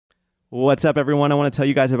What's up, everyone? I want to tell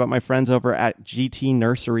you guys about my friends over at GT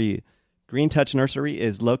Nursery. Green Touch Nursery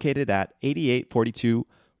is located at 8842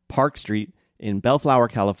 Park Street in Bellflower,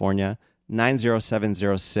 California,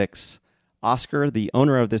 90706. Oscar, the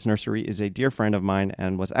owner of this nursery, is a dear friend of mine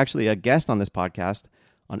and was actually a guest on this podcast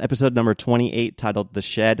on episode number 28 titled The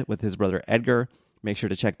Shed with his brother Edgar. Make sure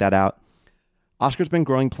to check that out. Oscar's been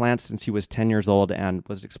growing plants since he was 10 years old and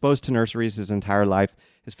was exposed to nurseries his entire life.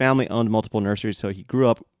 His family owned multiple nurseries, so he grew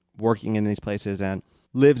up working in these places and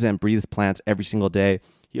lives and breathes plants every single day.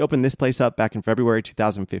 He opened this place up back in February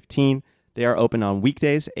 2015. They are open on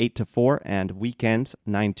weekdays 8 to 4 and weekends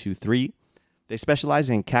 9 to 3. They specialize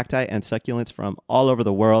in cacti and succulents from all over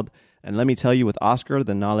the world. And let me tell you, with Oscar,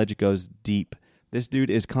 the knowledge goes deep. This dude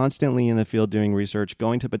is constantly in the field doing research,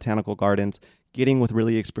 going to botanical gardens, getting with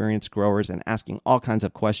really experienced growers and asking all kinds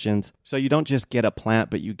of questions. So you don't just get a plant,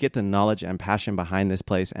 but you get the knowledge and passion behind this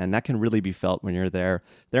place, and that can really be felt when you're there.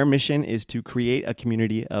 Their mission is to create a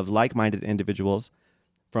community of like-minded individuals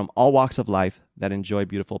from all walks of life that enjoy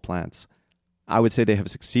beautiful plants. I would say they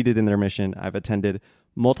have succeeded in their mission. I've attended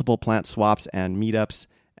multiple plant swaps and meetups,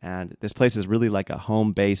 and this place is really like a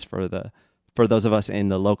home base for those of us in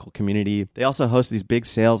the local community. They also host these big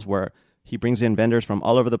sales where he brings in vendors from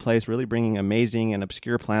all over the place, really bringing amazing and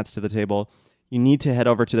obscure plants to the table. You need to head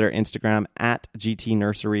over to their Instagram at GT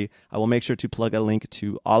Nursery. I will make sure to plug a link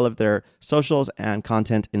to all of their socials and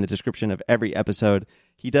content in the description of every episode.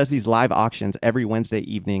 He does these live auctions every Wednesday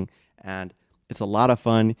evening, and it's a lot of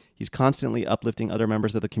fun. He's constantly uplifting other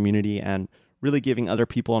members of the community and really giving other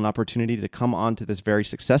people an opportunity to come on to this very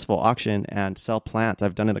successful auction and sell plants.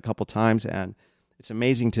 I've done it a couple times, and it's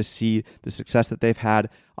amazing to see the success that they've had.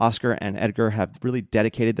 Oscar and Edgar have really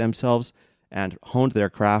dedicated themselves and honed their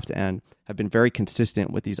craft and have been very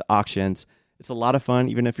consistent with these auctions. It's a lot of fun,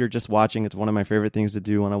 even if you're just watching. It's one of my favorite things to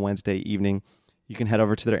do on a Wednesday evening. You can head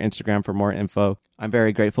over to their Instagram for more info. I'm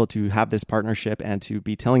very grateful to have this partnership and to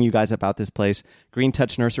be telling you guys about this place. Green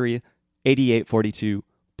Touch Nursery, 8842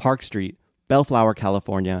 Park Street, Bellflower,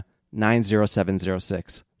 California,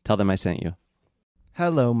 90706. Tell them I sent you.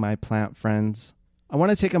 Hello, my plant friends. I want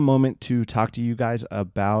to take a moment to talk to you guys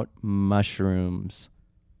about mushrooms.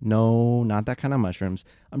 No, not that kind of mushrooms.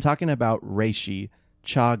 I'm talking about reishi,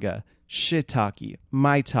 chaga, shiitake,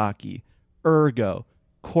 maitake, ergo,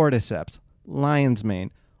 cordyceps, lion's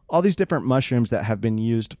mane, all these different mushrooms that have been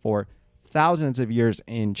used for thousands of years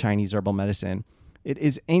in Chinese herbal medicine. It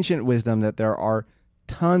is ancient wisdom that there are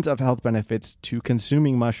tons of health benefits to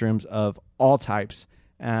consuming mushrooms of all types,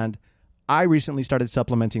 and I recently started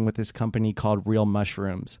supplementing with this company called Real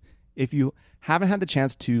Mushrooms. If you haven't had the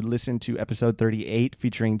chance to listen to episode 38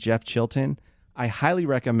 featuring Jeff Chilton, I highly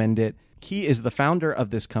recommend it. He is the founder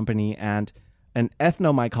of this company and an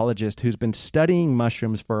ethnomycologist who's been studying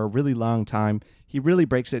mushrooms for a really long time. He really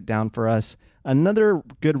breaks it down for us. Another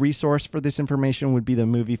good resource for this information would be the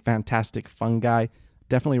movie Fantastic Fungi.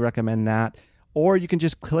 Definitely recommend that. Or you can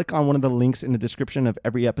just click on one of the links in the description of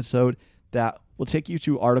every episode that will take you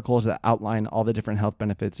to articles that outline all the different health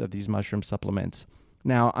benefits of these mushroom supplements.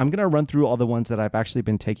 Now, I'm going to run through all the ones that I've actually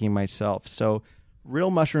been taking myself. So, Real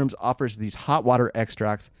Mushrooms offers these hot water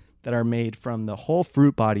extracts that are made from the whole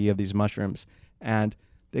fruit body of these mushrooms, and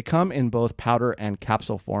they come in both powder and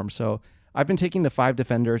capsule form. So, I've been taking the 5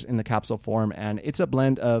 Defenders in the capsule form, and it's a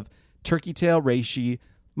blend of turkey tail, reishi,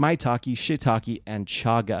 maitake, shiitake, and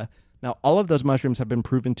chaga. Now, all of those mushrooms have been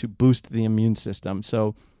proven to boost the immune system.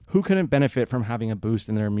 So, who couldn't benefit from having a boost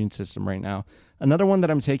in their immune system right now? Another one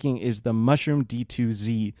that I'm taking is the Mushroom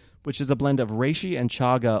D2Z, which is a blend of reishi and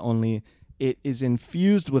chaga, only it is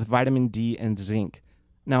infused with vitamin D and zinc.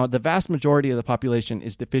 Now, the vast majority of the population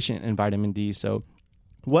is deficient in vitamin D, so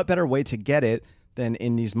what better way to get it than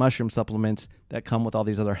in these mushroom supplements that come with all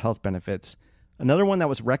these other health benefits? Another one that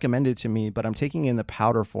was recommended to me, but I'm taking in the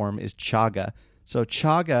powder form, is chaga. So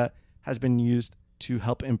chaga has been used to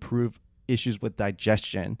help improve issues with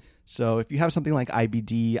digestion. So if you have something like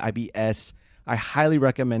IBD, IBS, I highly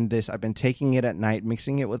recommend this. I've been taking it at night,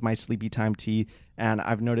 mixing it with my sleepy time tea, and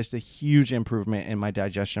I've noticed a huge improvement in my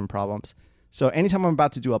digestion problems. So anytime I'm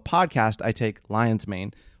about to do a podcast, I take lion's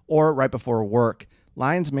mane, or right before work.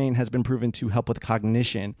 Lion's mane has been proven to help with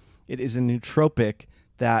cognition. It is a nootropic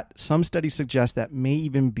that some studies suggest that may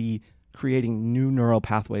even be creating new neural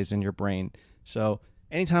pathways in your brain. So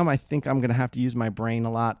anytime I think I'm going to have to use my brain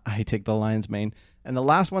a lot, I take the lion's mane. And the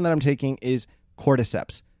last one that I'm taking is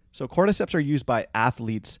cordyceps. So cordyceps are used by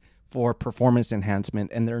athletes for performance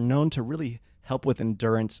enhancement, and they're known to really help with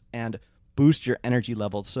endurance and boost your energy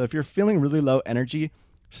levels. So if you're feeling really low energy,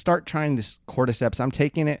 start trying this cordyceps. I'm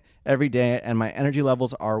taking it every day, and my energy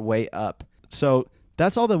levels are way up. So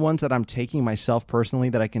That's all the ones that I'm taking myself personally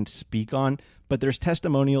that I can speak on, but there's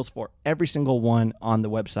testimonials for every single one on the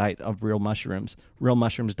website of Real Mushrooms,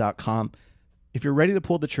 realmushrooms.com. If you're ready to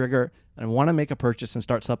pull the trigger and want to make a purchase and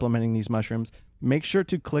start supplementing these mushrooms, make sure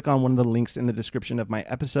to click on one of the links in the description of my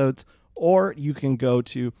episodes, or you can go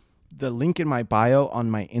to the link in my bio on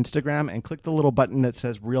my Instagram and click the little button that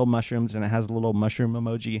says Real Mushrooms and it has a little mushroom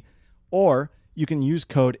emoji. Or you can use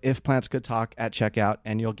code If Plants Could Talk at checkout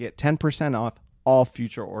and you'll get 10% off all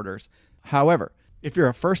future orders. However, if you're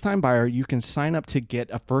a first-time buyer, you can sign up to get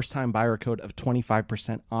a first-time buyer code of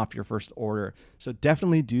 25% off your first order. So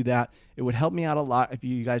definitely do that. It would help me out a lot if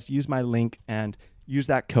you guys use my link and use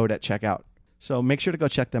that code at checkout. So make sure to go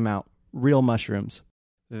check them out. Real Mushrooms.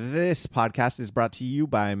 This podcast is brought to you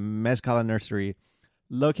by Mezcala Nursery,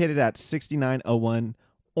 located at 6901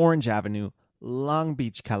 Orange Avenue, Long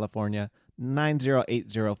Beach, California,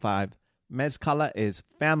 90805. Mezcala is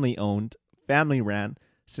family-owned, family-ran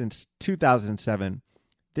since 2007.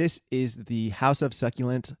 This is the House of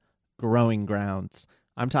Succulent growing grounds.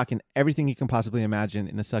 I'm talking everything you can possibly imagine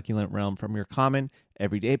in the succulent realm, from your common,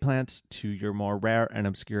 everyday plants to your more rare and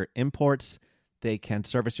obscure imports. They can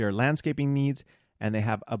service your landscaping needs, and they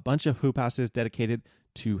have a bunch of hoop houses dedicated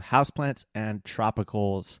to houseplants and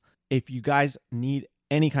tropicals. If you guys need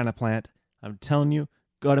any kind of plant, I'm telling you,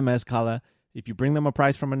 go to Mezcala. If you bring them a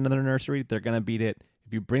price from another nursery, they're going to beat it.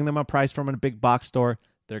 If you bring them a price from a big box store,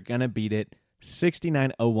 they're going to beat it.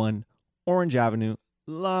 6901 Orange Avenue,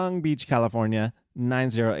 Long Beach, California,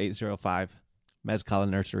 90805. Mezcala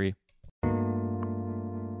Nursery.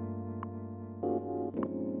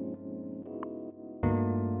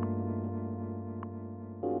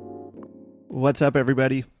 What's up,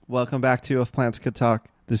 everybody? Welcome back to If Plants Could Talk.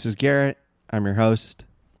 This is Garrett. I'm your host.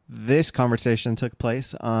 This conversation took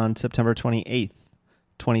place on September 28th,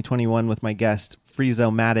 2021 with my guest,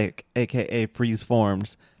 Freeze-O-Matic, aka Freeze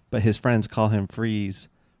Forms, but his friends call him Freeze.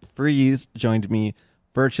 Freeze joined me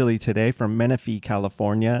virtually today from Menifee,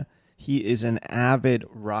 California. He is an avid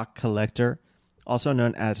rock collector, also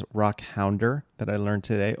known as rock hounder, that I learned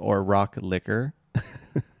today, or rock licker.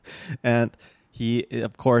 And he,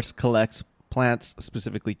 of course, collects plants,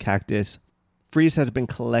 specifically cactus. Freeze has been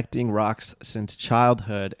collecting rocks since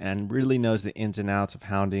childhood and really knows the ins and outs of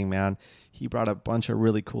hounding, man. He brought a bunch of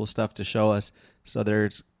really cool stuff to show us. So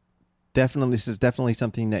this is definitely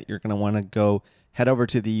something that you're going to want to go head over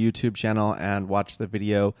to the YouTube channel and watch the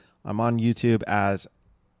video. I'm on YouTube as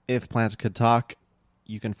If Plants Could Talk.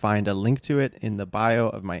 You can find a link to it in the bio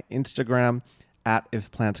of my Instagram at If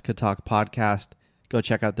Plants Could Talk podcast. Go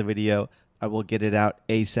check out the video. I will get it out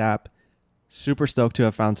ASAP. Super stoked to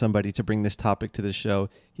have found somebody to bring this topic to the show.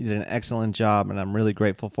 He did an excellent job, and I'm really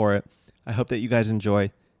grateful for it. I hope that you guys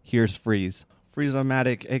enjoy. Here's Freeze.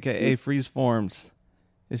 Freeze-O-Matic, a.k.a. Freeze Forms,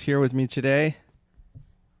 is here with me today.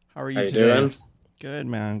 How are you today? Doing? Good,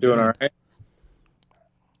 man. Doing Good. all right.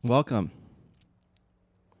 Welcome.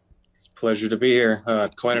 It's a pleasure to be here.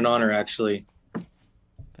 Quite an honor, actually.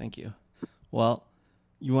 Thank you. Well,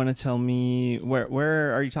 you want to tell me,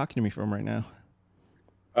 where are you talking to me from right now?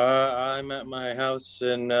 I'm at my house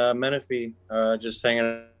in Menifee, just hanging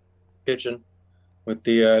in the kitchen with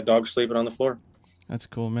the dog sleeping on the floor. That's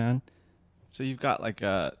cool, man. So you've got like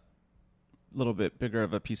a little bit bigger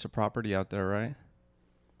of a piece of property out there, right?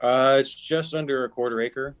 It's just under a quarter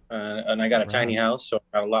acre, and I got a tiny house, so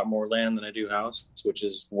I got a lot more land than I do house, which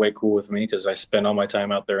is way cool with me because I spend all my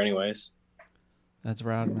time out there anyways. That's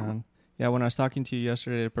rad, man. Yeah, when I was talking to you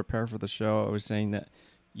yesterday to prepare for the show, I was saying that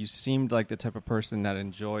you seemed like the type of person that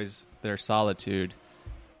enjoys their solitude.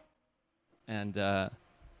 And I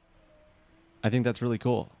think that's really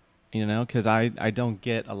cool, you know, because I don't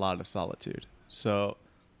get a lot of solitude. So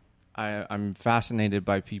I'm fascinated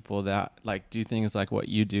by people that like do things like what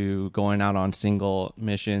you do, going out on single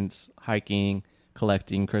missions, hiking,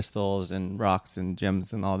 collecting crystals and rocks and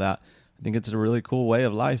gems and all that. I think it's a really cool way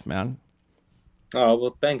of life, man. Oh,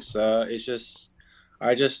 well, thanks.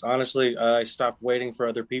 I just honestly, I stopped waiting for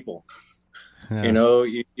other people. Yeah. You know,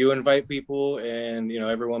 you invite people and, you know,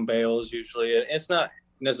 everyone bails usually. It's not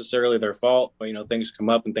necessarily their fault, but, you know, things come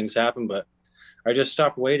up and things happen. But I just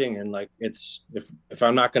stopped waiting. And like, if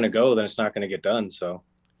I'm not going to go, then it's not going to get done. So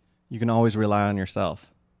You can always rely on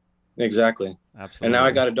yourself. exactly. Absolutely. And now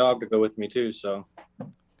I got a dog to go with me too. So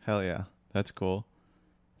Hell yeah. That's cool.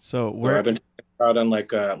 So I've been out on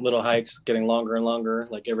like little hikes, getting longer and longer,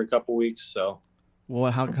 like every couple weeks. So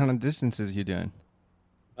how kind of distances you doing?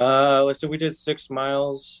 so we did 6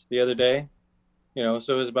 miles the other day, you know,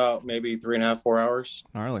 so it was about maybe 3.5, 4 hours.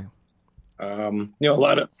 Gnarly. You know, a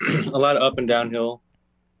lot of a lot of up and downhill,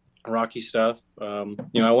 rocky stuff. You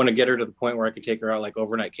know, I want to get her to the point where I could take her out like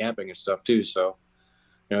overnight camping and stuff too. So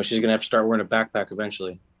she's gonna have to start wearing a backpack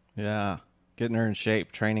eventually. Yeah. Getting her in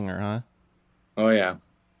shape, training her, huh? Oh yeah.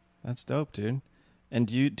 That's dope, dude. And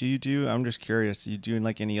do I'm just curious, do you do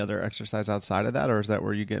like any other exercise outside of that, or is that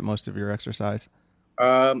where you get most of your exercise?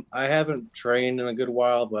 I haven't trained in a good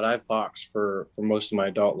while, but I've boxed for most of my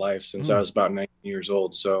adult life since I Mm, was about 19 years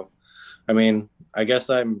old. So, I mean, I guess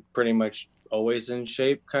I'm pretty much always in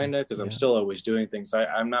shape, kind of, because I'm yeah. still always doing things.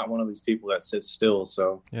 I'm not one of these people that sits still.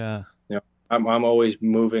 So, Yeah. you know, I'm always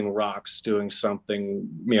moving rocks, doing something,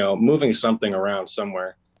 moving something around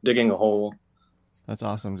somewhere, digging a hole. That's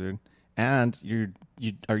awesome, dude. And you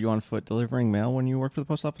are you on foot delivering mail when you work for the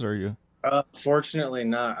post office, or are you? Fortunately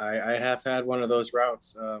not. I have had one of those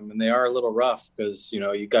routes, and they are a little rough because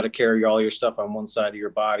you got to carry all your stuff on one side of your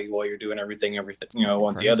body while you're doing everything. On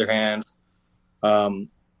the other Crazy. hand, um,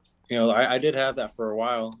 I did have that for a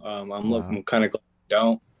while. Wow. I'm kind of glad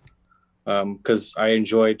I don't, because I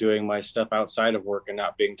enjoy doing my stuff outside of work and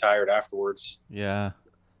not being tired afterwards. Yeah.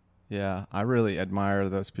 Yeah. I really admire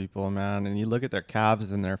those people, man. And you look at their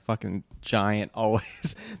calves and they're fucking giant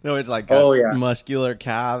always. They're always like got Oh yeah, muscular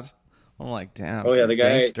calves. I'm like, damn, oh yeah. they're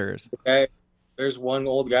gangsters. The guy. There's one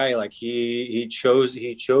old guy like he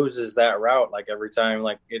chooses that route like every time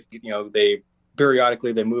like they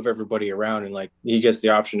periodically they move everybody around and like he gets the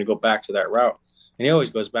option to go back to that route and he always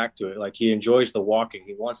goes back to it like he enjoys the walking,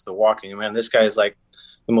 he wants the walking, and man, this guy is like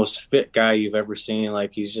the most fit guy you've ever seen.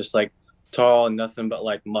 Like he's just like tall and nothing but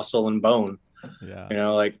like muscle and bone, Yeah.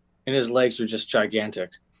 like, and his legs are just gigantic.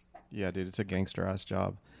 Yeah, dude, it's a gangster ass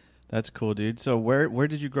job. That's cool, dude. So where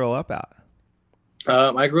did you grow up at?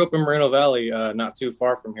 I grew up in Moreno Valley, not too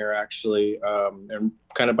far from here actually, and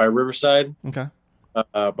kind of by Riverside, Okay.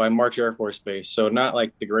 by March Air Force Base. So not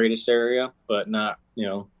like the greatest area, but not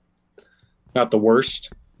not the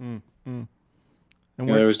worst. Mm, mm. And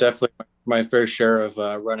There where? was definitely my fair share of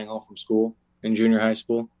running home from school in junior high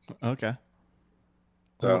school. Okay. A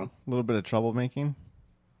So little bit of troublemaking.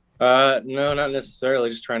 no, not necessarily.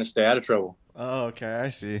 Just trying to stay out of trouble. Oh, okay, I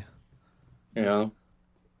see. You know.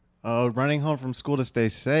 Oh, running home from school to stay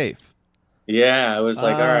safe. Yeah, I was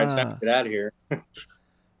like, all right, it's time to Ah, get out of here.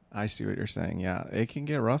 I see what you're saying. Yeah, it can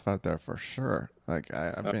get rough out there for sure. Like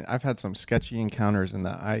I've had some sketchy encounters in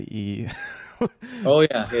the IE. Oh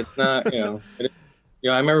yeah, it's not. I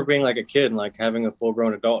remember being like a kid and like having a full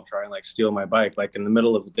grown adult try and like steal my bike like in the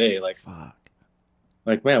middle of the day. Fuck.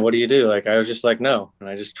 Like man, what do you do? Like I was just like no, and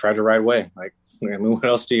I just tried to ride away. Like I mean, what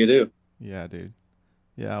else do you do? Yeah, dude.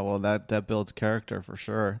 Yeah, well that builds character for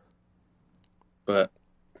sure. But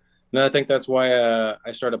no, I think that's why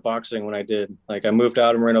I started boxing when I did. Like I moved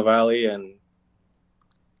out of Moreno Valley and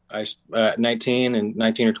I 19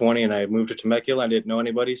 or 20, and I moved to Temecula. I didn't know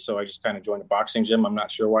anybody, so I just kind of joined a boxing gym. I'm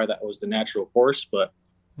not sure why that was the natural course, but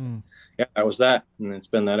Hmm. yeah, I was that, and it's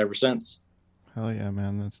been that ever since. Hell yeah,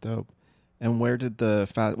 man, that's dope. And where did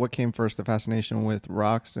what came first, the fascination with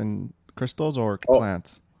rocks and crystals or Oh,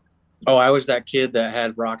 plants? oh, I was that kid that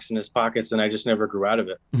had rocks in his pockets, and I just never grew out of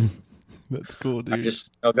it. That's cool, I dude.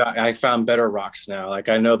 just, oh God, I found better rocks now. Like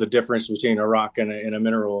I know the difference between a rock and a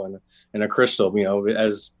mineral and a crystal.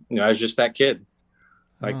 As I was just that kid.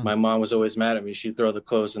 Like Oh. my mom was always mad at me. She'd throw the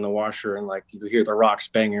clothes in the washer, and like you hear the rocks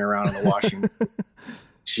banging around in the washing.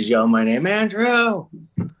 She'd yell my name, Andrew.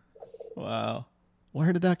 Wow.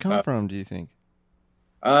 Where did that come Uh, from, do you think?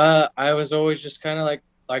 I was always just kind of like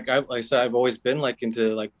I said, I've always been like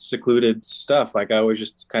into like secluded stuff. Like I always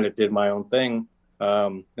just kind of did my own thing.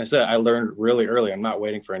 I said I learned really early. I'm not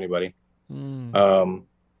waiting for anybody. Hmm. Um,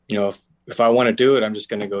 if I want to do it, I'm just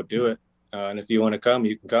going to go do it. And if you want to come,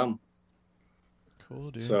 you can come.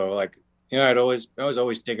 Cool, dude. So like, I was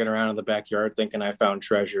always digging around in the backyard thinking I found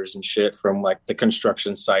treasures and shit from like the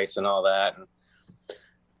construction sites and all that.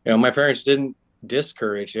 And, my parents didn't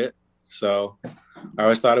discourage it. So I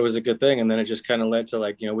always thought it was a good thing. And then it just kind of led to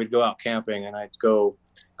like, we'd go out camping and I'd go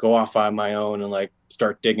off on my own and like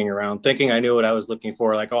start digging around, thinking I knew what I was looking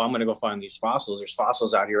for. Like, oh, I'm going to go find these fossils. There's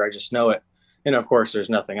fossils out here. I just know it. And of course, there's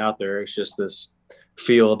nothing out there. It's just this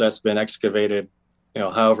field that's been excavated,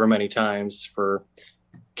 however many times for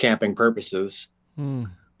camping purposes. Hmm.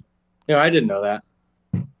 I didn't know that.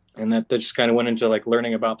 And that just kind of went into like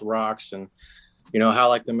learning about the rocks and, how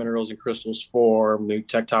like the minerals and crystals form, the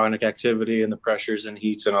tectonic activity and the pressures and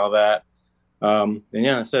heats and all that. And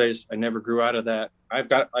yeah, I said I never grew out of that. I've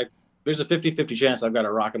got like there's a 50-50 chance I've got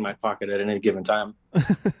a rock in my pocket at any given time.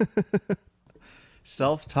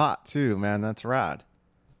 Self-taught too, man. That's rad.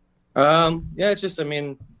 Yeah, it's just I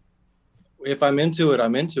mean, if I'm into it,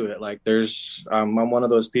 I'm into it. Like I'm one of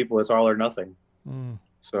those people. It's all or nothing. Hmm.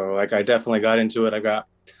 So like I definitely got into it. I got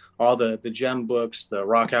all the gem books, the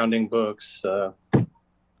rock hounding books.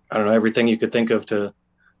 I don't know, everything you could think of to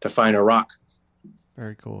to find a rock.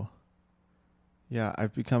 Very cool. Yeah,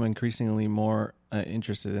 I've become increasingly more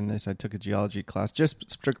interested in this. I took a geology class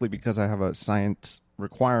just strictly because I have a science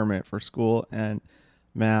requirement for school. And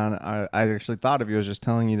man, I actually thought of you. I was just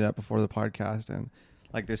telling you that before the podcast. And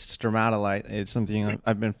like this stromatolite, it's something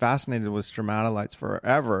I've been fascinated with stromatolites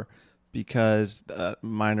forever because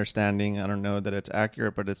my understanding, I don't know that it's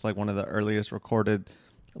accurate, but it's like one of the earliest recorded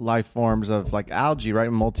life forms of like algae, right?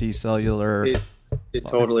 Multicellular It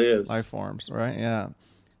totally is. life forms, right? Yeah.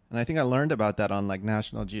 And I think I learned about that on like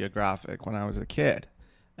National Geographic when I was a kid.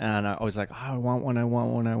 And I was like, oh, I want one, I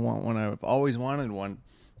want one, I want one. I've always wanted one.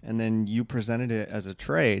 And then you presented it as a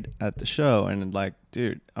trade at the show. And like,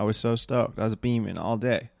 dude, I was so stoked. I was beaming all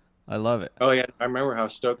day. I love it. Oh yeah, I remember how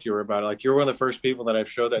stoked you were about it. Like you're one of the first people that I've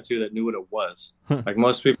showed that to that knew what it was. Like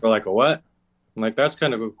most people are like, a what? I'm like, that's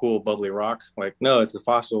kind of a cool bubbly rock. Like, no, it's a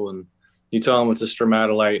fossil, and you tell them it's a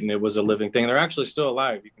stromatolite and it was a living thing. They're actually still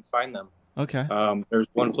alive. You can find them. Okay. There's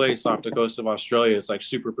one place off the coast of Australia. It's like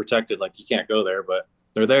super protected. Like you can't go there, but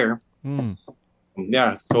they're there. Mm.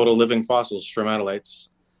 Yeah, total living fossils, stromatolites.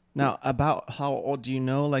 Now, about how old, do you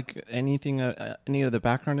know like anything, any of the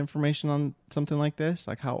background information on something like this?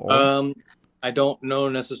 Like how old? I don't know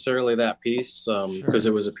necessarily that piece because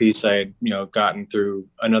Sure. it was a piece I had, gotten through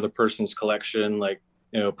another person's collection. Like,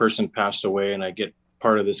 a person passed away and I get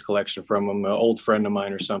part of this collection from them, an old friend of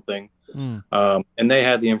mine or something. Mm. And they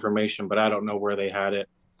had the information, but I don't know where they had it.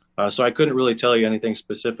 So I couldn't really tell you anything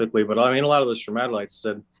specifically, but I mean, a lot of those stromatolites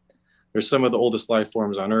said they're some of the oldest life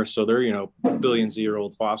forms on Earth. So they're, billions of year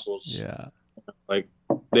old fossils. Yeah. Like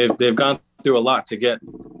they've gone through a lot to get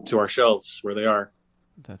to our shelves where they are.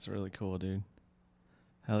 That's really cool, dude.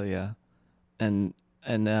 Hell yeah. And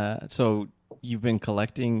so you've been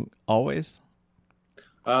collecting always?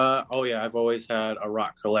 Oh yeah, I've always had a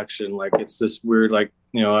rock collection. Like it's this weird, like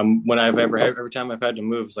when I've every time I've had to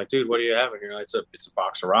move, it's like, dude, what do you have in here? Like, it's a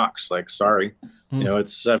box of rocks. Like, sorry, Hmm.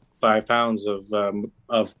 it's 5 pounds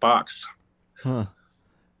of box. Huh.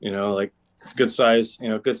 Like good size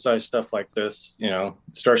stuff like this. It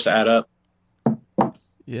starts to add up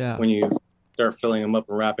Yeah. when you start filling them up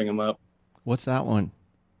and wrapping them up. What's that one?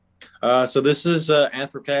 So this is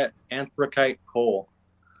anthracite coal.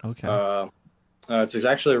 Okay. It's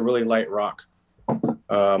actually a really light rock.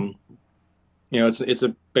 Um, it's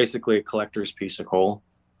basically a collector's piece of coal,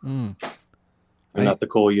 Mm. and not the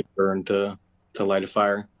coal you burn to light a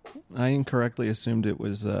fire. I incorrectly assumed it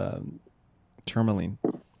was tourmaline.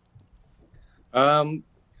 Um,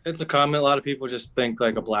 it's a common. A lot of people just think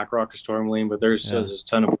like a black rock is tourmaline, but there's Yeah. a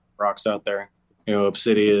ton of rocks out there.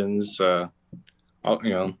 Obsidians. All,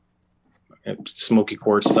 smoky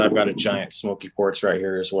quartzes. I've got a giant smoky quartz right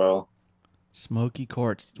here as well. Smoky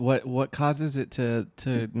quartz. What causes it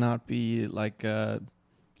to not be like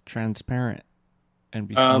transparent and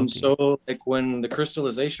be smoky? So like when the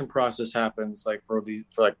crystallization process happens, like for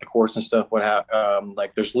like the quartz and stuff,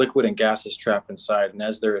 like there's liquid and gases trapped inside, and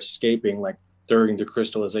as they're escaping, like during the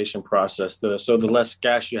crystallization process, the less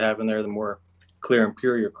gas you have in there, the more clear and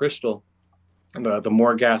pure your crystal. The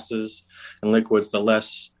more gases and liquids, the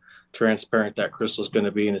less transparent that crystal is going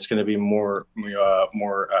to be, and it's going to be more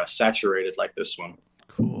saturated like this one.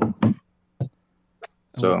 Cool.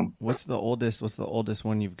 So what's the oldest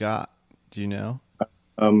one you've got? Do you know?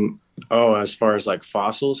 as far as like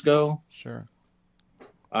fossils go, Sure.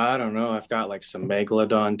 I don't know. I've got like some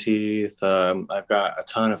megalodon teeth. I've got a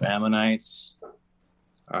ton of ammonites.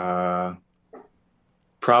 Uh,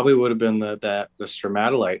 Probably would have been the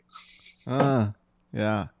stromatolite.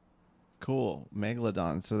 Yeah. Cool.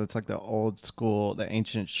 Megalodon. So that's like the old school, the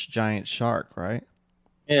ancient giant shark, right?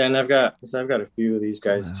 Yeah, and I've got a few of these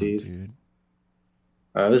guys' Wow, teeth.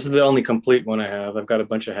 dude. This is the only complete one I have. I've got a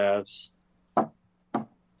bunch of halves.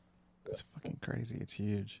 That's fucking crazy. It's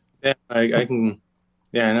huge. Yeah, I can.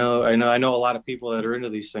 Yeah, I know a lot of people that are into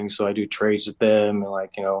these things, so I do trades with them. And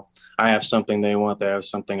like, I have something they want, they have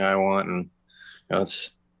something I want, and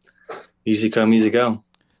it's easy come, easy go.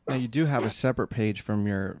 Now you do have a separate page from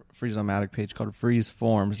your Freezomatic page called Freeze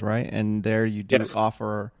Forms, right? And there you do Yes.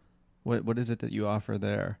 offer what is it that you offer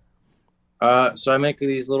there? So I make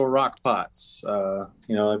these little rock pots. I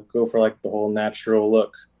go for like the whole natural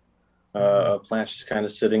look. A plant just kind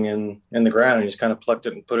of sitting in the ground, and you just kind of plucked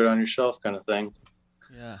it and put it on your shelf, kind of thing.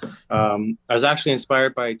 Yeah. I was actually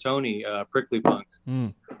inspired by Tony Prickly Punk.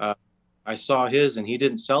 Mm. I saw his, and he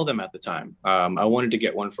didn't sell them at the time. I wanted to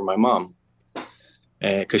get one for my mom,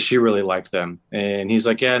 and because she really liked them. And he's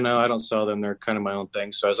like, "Yeah, no, I don't sell them. They're kind of my own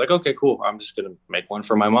thing." So I was like, "Okay, cool. I'm just gonna make one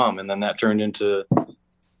for my mom." And then that turned into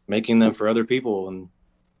making them for other people and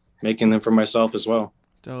making them for myself as well.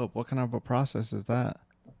 Dope. What kind of a process is that?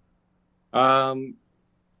 Um,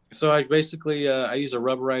 So I basically I use a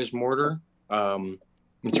rubberized mortar. Um,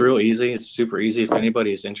 it's real easy. It's super easy. If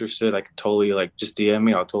anybody is interested, I can totally like just DM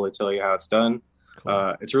me. I'll totally tell you how it's done.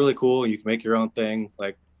 Cool. It's really cool. You can make your own thing.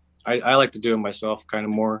 Like I like to do it myself kind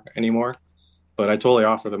of more anymore, but I totally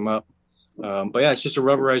offer them up. But yeah, it's just a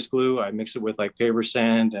rubberized glue. I mix it with like paper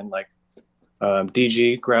sand and like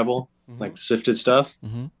DG gravel, Mm-hmm. like sifted stuff.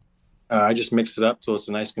 Mm-hmm. I just mix it up so it's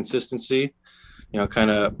a nice consistency.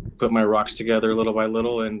 Kind of put my rocks together little by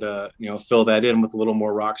little, and fill that in with a little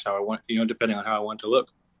more rocks how I want. Depending on how I want to look,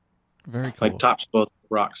 Very like cool. tops both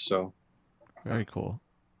rocks. So Very cool.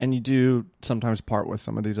 And you do sometimes part with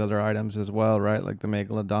some of these other items as well, right? Like the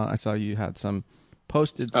megalodon. I saw you had some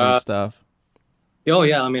posted some uh, stuff. oh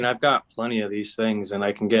yeah, I mean I've got plenty of these things, and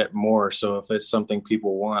I can get more. So if it's something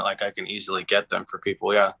people want, like I can easily get them for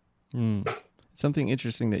people. Yeah. Hmm. Something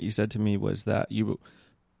interesting that you said to me was that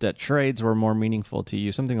that trades were more meaningful to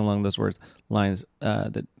you, something along those words lines.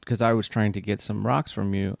 That because I was trying to get some rocks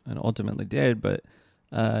from you and ultimately did, but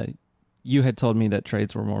uh, you had told me that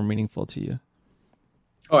trades were more meaningful to you.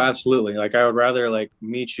 Oh, absolutely. Like I would rather like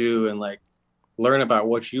meet you and like learn about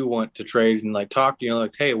what you want to trade and like talk to you,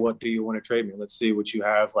 like, hey, what do you want to trade me? Let's see what you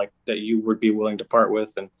have like that you would be willing to part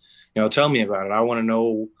with, and tell me about it. I want to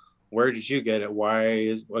know, where did you get it?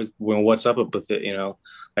 Why what's up with it?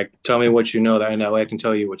 Like tell me what you know, that I know I can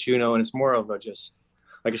tell you what you know. And it's more of a just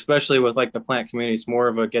like, especially with like the plant community, it's more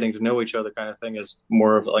of a getting to know each other kind of thing, is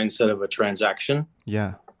more of like, instead of a transaction.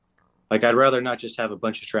 Yeah. Like I'd rather not just have a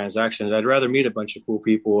bunch of transactions. I'd rather meet a bunch of cool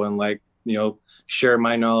people and like, share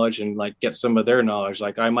my knowledge and like get some of their knowledge.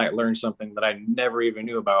 Like I might learn something that I never even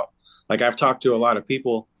knew about. Like I've talked to a lot of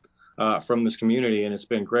people from this community, and it's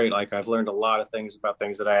been great. Like I've learned a lot of things about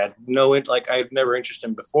things that I had like I've never interested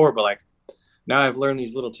in before, but like now I've learned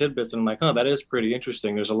these little tidbits, and I'm like, oh, that is pretty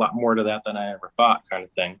interesting. There's a lot more to that than I ever thought, kind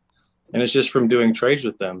of thing. And it's just from doing trades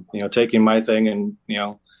with them, taking my thing and,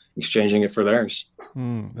 exchanging it for theirs,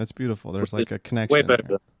 That's beautiful. which There's is like a way connection better there.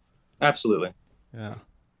 than, absolutely. Yeah.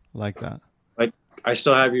 Like that. Like I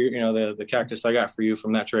still have your, the cactus I got for you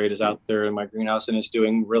from that trade is out there in my greenhouse, and it's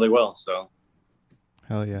doing really well. So,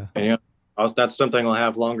 Hell yeah. and that's something I'll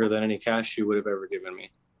have longer than any cash you would have ever given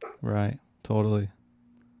me. Right. Totally.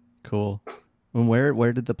 Cool. And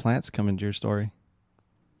where did the plants come into your story?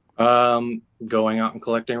 Going out and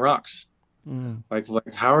collecting rocks. Mm. Like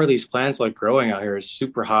how are these plants like growing out here? It's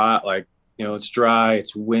super hot. Like, it's dry,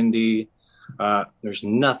 it's windy. There's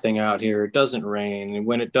nothing out here. It doesn't rain. And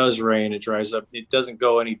when it does rain, it dries up. It doesn't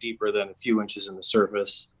go any deeper than a few inches in the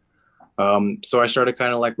surface. So I started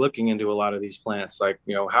kind of like looking into a lot of these plants, like,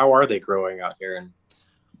 how are they growing out here? And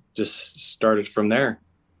just started from there.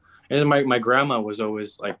 And my grandma was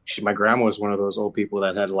always like, my grandma was one of those old people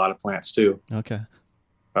that had a lot of plants too. Okay.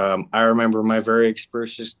 I remember my very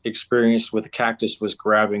experience with a cactus was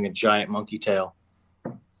grabbing a giant monkey tail,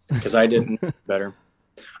 because I didn't know better.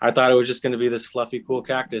 I thought it was just going to be this fluffy, cool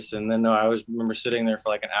cactus. And then no, remember sitting there for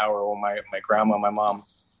like an hour when my grandma, my mom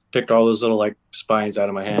picked all those little like spines out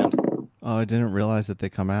of my hand. Oh, I didn't realize that they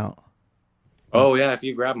come out. Uh, Oh yeah, if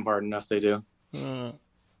you grab them hard enough, they do. uh,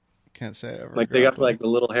 can't say I ever Like they grabbed got one. like the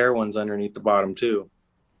little hair ones underneath the bottom too.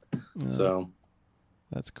 Uh, So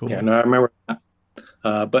that's yeah, cool. no, I remember that.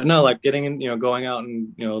 But no, like getting in, going out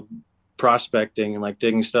and, prospecting and like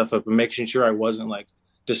digging stuff up and making sure I wasn't like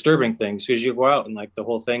disturbing things, because you go out and like the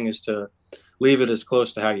whole thing is to leave it as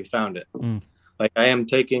close to how you found it. Mm. Like I am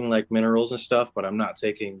taking like minerals and stuff, but I'm not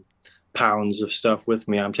taking pounds of stuff with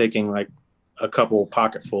me. I'm taking like a couple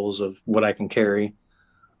pocketfuls of what I can carry.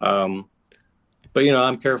 Um, but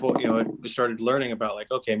I'm careful. I started learning about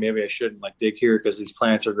like, okay, maybe I shouldn't like dig here because these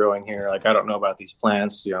plants are growing here. Like I don't know about these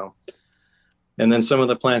plants. And then some of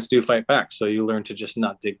the plants do fight back, so you learn to just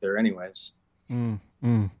not dig there anyways. Mm.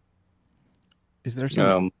 Mm. Is there some?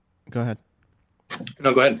 Um, Go ahead.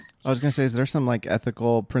 no, go ahead. I was gonna say, is there some like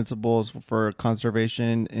ethical principles for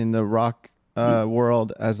conservation in the rock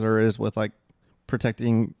world as there is with like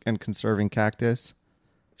protecting and conserving cactus?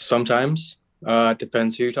 Sometimes it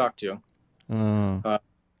depends who you talk to. Uh, Uh,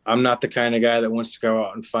 I'm not the kind of guy that wants to go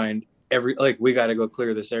out and find like we got to go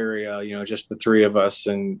clear this area, just the three of us,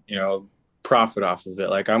 and profit off of it.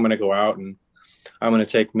 Like I'm going to go out and I'm going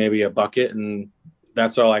to take maybe a bucket, and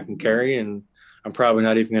that's all I can carry, and I'm probably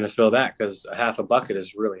not even going to fill that because half a bucket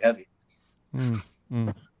is really heavy. mm,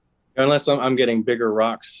 mm, Unless I'm getting bigger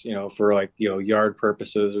rocks, for like yard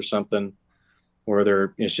purposes or something,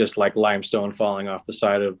 where it's just like limestone falling off the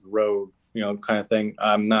side of the road, kind of thing.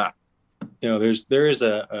 I'm not, there is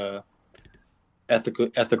a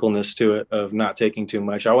ethicalness to it of not taking too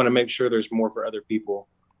much. I want to make sure there's more for other people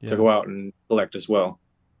to yeah, go out and collect as well.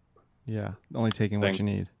 yeah. Only taking what Thing.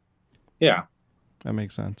 you need. Yeah. That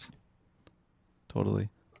makes sense. Totally.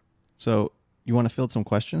 So you want to field some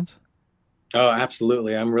questions? Oh,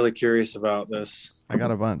 absolutely. I'm really curious about this. I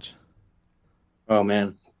got a bunch. Oh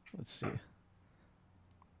man. Let's see.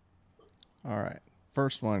 All right.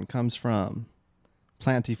 First one comes from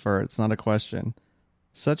Plantyfur. It's not a question.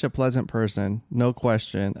 Such a pleasant person. No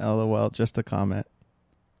question. LOL. Just a comment.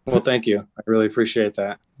 Well, thank you. I really appreciate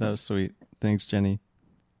that. That was sweet. Thanks, Jenny.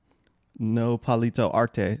 No Palito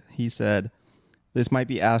Arte. He said, this might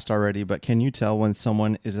be asked already, but can you tell when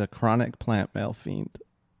someone is a chronic plant mail fiend?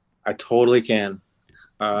 I totally can.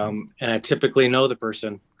 And I typically know the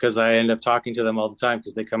person because I end up talking to them all the time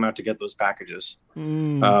because they come out to get those packages.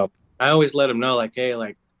 I always let them know, like, hey,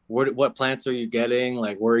 like, what plants are you getting?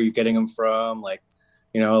 Like, where are you getting them from? Like,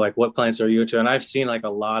 like what plants are you into? And I've seen like a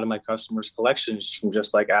lot of my customers' collections from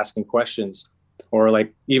just like asking questions or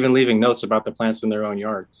like even leaving notes about the plants in their own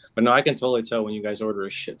yard. But no, I can totally tell when you guys order a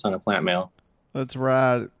shit ton of plant mail. That's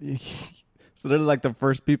rad. So they're like the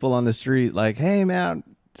first people on the street, like, hey man,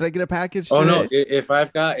 did I get a package today? Oh no, if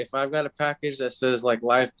I've got a package that says like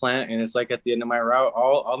live plant and it's like at the end of my route,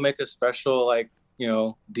 I'll make a special like,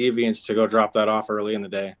 deviance to go drop that off early in the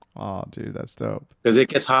day. Oh, dude, that's dope. Because it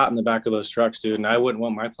gets hot in the back of those trucks, dude, and I wouldn't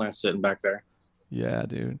want my plants sitting back there. Yeah,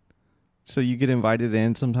 dude. So you get invited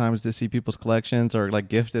in sometimes to see people's collections or like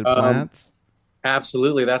gifted plants?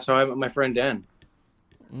 Absolutely. That's how I met my friend Dan.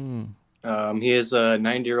 He is a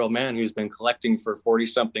 90-year-old man who's been collecting for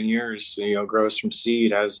 40-something years, grows from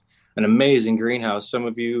seed, has an amazing greenhouse.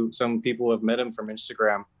 Some people have met him from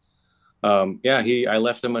Instagram. I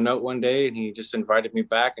left him a note one day and he just invited me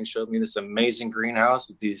back and showed me this amazing greenhouse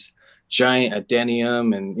with these giant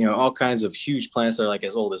adenium and, all kinds of huge plants that are like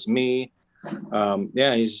as old as me. He's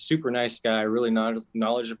a super nice guy, really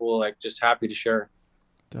knowledgeable, like just happy to share.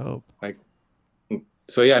 Dope.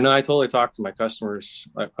 So I totally talk to my customers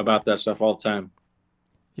about that stuff all the time.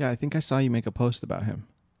 Yeah. I think I saw you make a post about him.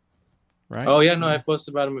 Right? Oh yeah. No, I've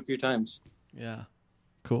posted about him a few times. Yeah.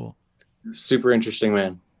 Cool. Super interesting,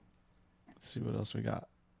 man. Let's see what else we got.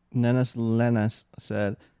 Nennis Lennis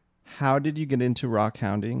said, how did you get into rock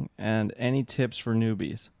hounding and any tips for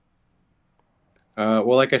newbies?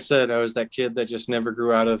 Well, like I said, I was that kid that just never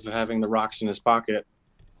grew out of having the rocks in his pocket.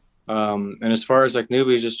 And as far as like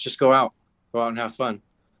newbies, just go out and have fun.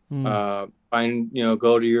 Go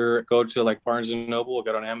to like Barnes and Noble,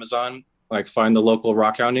 get on Amazon, like find the local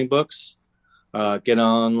rock hounding books, get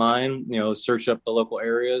online, search up the local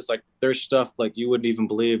areas. Like there's stuff like you wouldn't even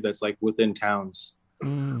believe that's like within towns,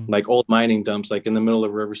 like old mining dumps, like in the middle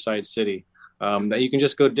of Riverside City, that you can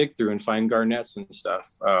just go dig through and find garnets and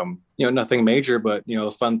stuff. Nothing major, but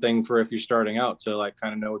a fun thing for if you're starting out to like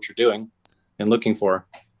kind of know what you're doing and looking for.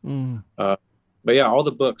 But yeah, all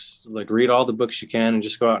the books, like read all the books you can and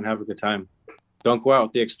just go out and have a good time. Don't go out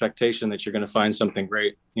with the expectation that you're going to find something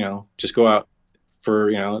great. Just go out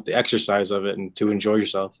for, the exercise of it and to enjoy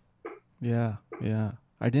yourself. Yeah. Yeah.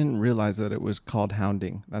 I didn't realize that it was called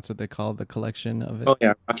hounding. That's what they call the collection of it. Oh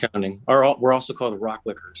yeah. Rock hounding. Or we're also called rock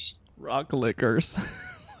lickers. Rock lickers.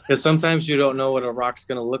 Because sometimes you don't know what a rock's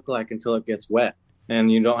going to look like until it gets wet.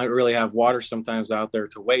 And you don't really have water sometimes out there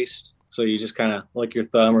to waste. So you just kind of lick your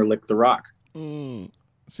thumb or lick the rock. So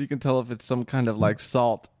you can tell if it's some kind of like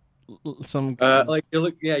salt. Like you're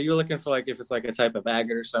looking for like if it's like a type of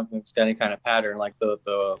agate or something that's got any kind of pattern, like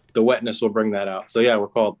the wetness will bring that out. So yeah, we're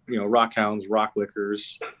called rock hounds, rock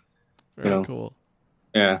lickers. Very cool.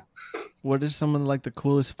 Yeah. What is some of like the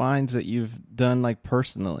coolest finds that you've done like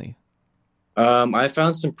personally? I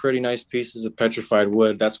found some pretty nice pieces of petrified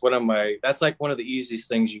wood. That's like one of the easiest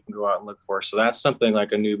things you can go out and look for. So that's something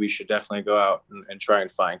like a newbie should definitely go out and try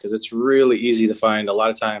and find, because it's really easy to find. A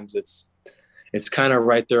lot of times it's kind of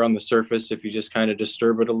right there on the surface if you just kind of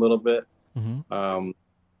disturb it a little bit. And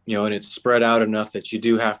it's spread out enough that you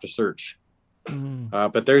do have to search.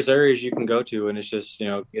 But there's areas you can go to, and it's just,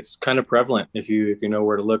 it's kind of prevalent if you know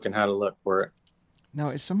where to look and how to look for it.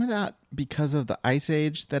 Now, is some of that because of the ice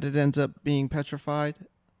age that it ends up being petrified?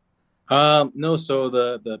 No. So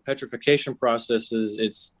the petrification process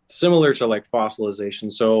it's similar to like fossilization.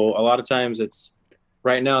 So a lot of times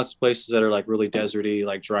right now it's places that are like really deserty,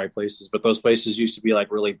 like dry places, but those places used to be like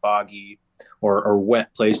really boggy or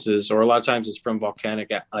wet places, or a lot of times it's from volcanic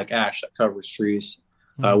like ash that covers trees.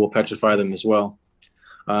 Will petrify them as well.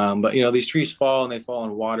 But these trees fall and they fall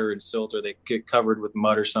in water and silt, or they get covered with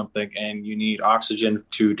mud or something, and you need oxygen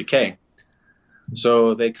to decay.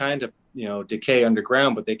 So they kind of, decay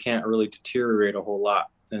underground, but they can't really deteriorate a whole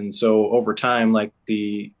lot. And so over time, like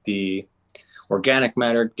the organic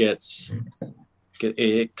matter gets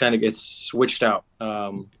switched out.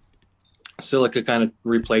 silica kind of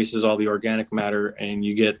replaces all the organic matter, and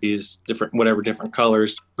you get these different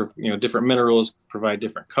colors. Different minerals provide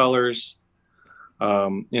different colors.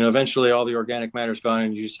 Eventually all the organic matter is gone,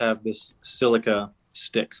 and you just have this silica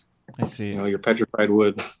stick. I see. Your petrified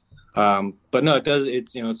wood. But no, it does.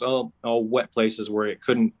 It's all wet places where it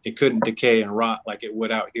couldn't decay and rot like it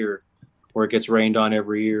would out here, where it gets rained on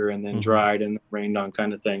every year and then dried and rained on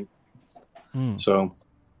kind of thing. So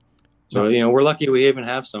we're lucky we even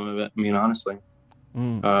have some of it. I mean, honestly.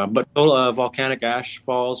 But volcanic ash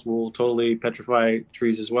falls will totally petrify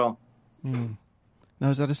trees as well. Now,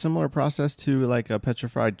 is that a similar process to like a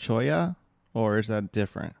petrified cholla, or is that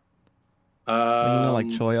different? Like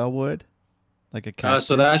cholla wood, like a cactus?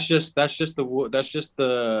 So that's just the wood. That's just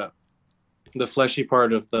the fleshy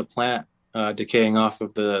part of the plant decaying off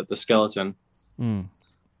of the skeleton.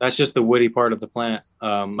 That's just the woody part of the plant.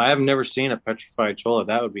 I have never seen a petrified cholla.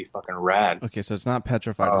 That would be fucking rad. Okay, so it's not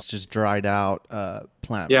petrified. It's just dried out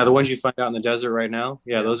plant. Yeah, the ones you find out in the desert right now.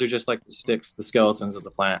 Yeah, those are just like the sticks, the skeletons of the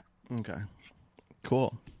plant. Okay,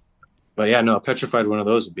 cool. But yeah, no, a petrified one of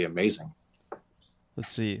those would be amazing.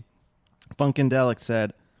 Let's see. Funkadelic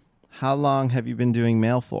said, "How long have you been doing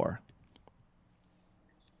mail for?"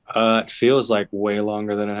 It feels like way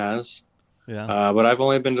longer than it has. Yeah. But I've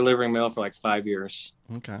only been delivering mail for like 5 years.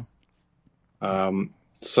 Okay.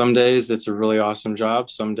 Some days it's a really awesome job.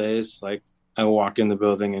 Some days, like, I walk in the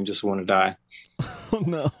building and just want to die. Oh,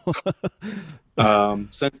 no.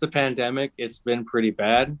 Since the pandemic, it's been pretty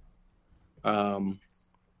bad.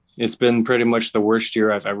 It's been pretty much the worst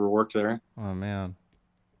year I've ever worked there. Oh, man.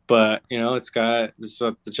 But,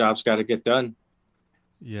 the job's got to get done.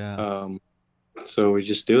 Yeah. So we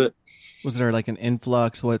just do it. Was there like an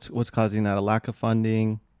influx? What's causing that? A lack of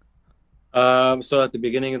funding? So at the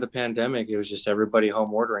beginning of the pandemic, it was just everybody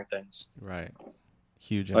home ordering things. Right.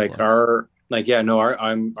 Huge influx.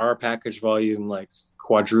 Our package volume like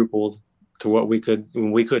quadrupled to what we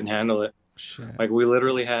couldn't handle it. Shit. Like we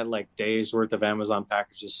literally had like days worth of Amazon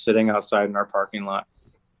packages sitting outside in our parking lot.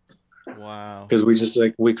 Wow. Because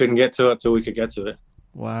we couldn't get to it till we could get to it.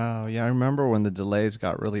 Wow. Yeah, I remember when the delays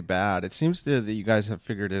got really bad. It seems that you guys have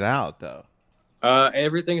figured it out, though.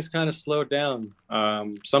 Everything's kind of slowed down.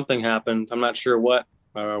 Something happened. I'm not sure what.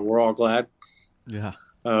 We're all glad. Yeah.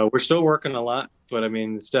 We're still working a lot, but I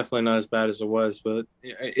mean, it's definitely not as bad as it was. But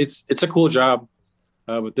it's a cool job.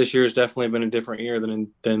 But this year has definitely been a different year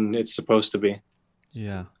than it's supposed to be.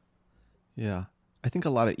 Yeah. Yeah. I think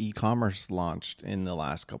a lot of e-commerce launched in the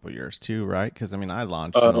last couple of years too, right? Because I mean, I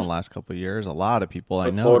launched in the last couple of years. A lot of people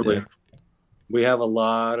I know totally did. We have a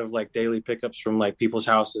lot of like daily pickups from like people's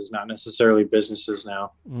houses, not necessarily businesses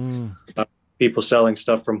now. People selling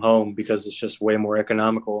stuff from home because it's just way more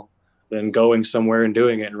economical than going somewhere and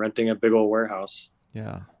doing it and renting a big old warehouse.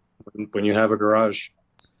 Yeah. When you have a garage.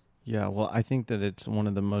 Yeah, well, I think that it's one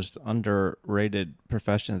of the most underrated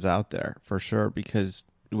professions out there for sure, because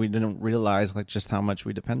we didn't realize like just how much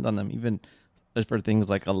we depend on them, even for things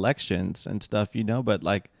like elections and stuff, but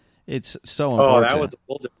like it's so important. Oh, that was a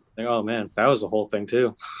whole different thing. Oh man, that was a whole thing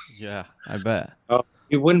too. Yeah, I bet. Oh,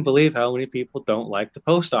 you wouldn't believe how many people don't like the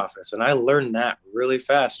post office, and I learned that really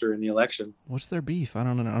fast during the election. What's their beef? I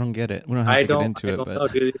don't know. I don't get it. We don't have to get into it, but know,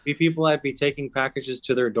 dude. It'd be people I'd be taking packages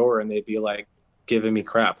to their door, and they'd be like giving me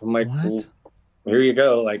crap. I'm like, well, here you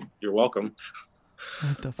go. Like, you're welcome.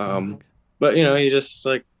 What the fuck? But you just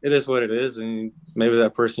like, it is what it is, and maybe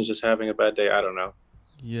that person's just having a bad day. I don't know.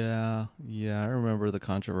 Yeah, I remember the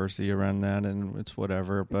controversy around that, and it's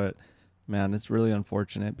whatever. But man, it's really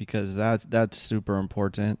unfortunate because that's super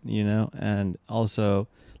important, And also,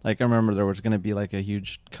 like, I remember there was going to be like a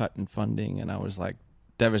huge cut in funding, and I was like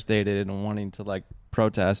devastated and wanting to like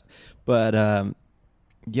protest. But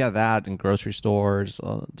yeah, that and grocery stores.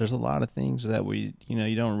 There's a lot of things that we,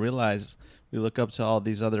 you don't realize. We look up to all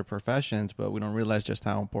these other professions, but we don't realize just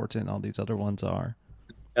how important all these other ones are.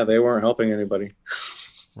 Yeah, they weren't helping anybody.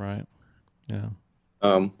 Right. Yeah.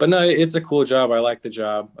 But no, it's a cool job. I like the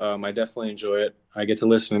job. I definitely enjoy it. I get to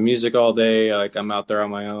listen to music all day. Like, I'm out there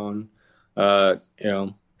on my own.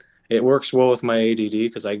 It works well with my ADD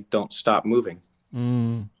because I don't stop moving.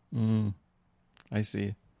 I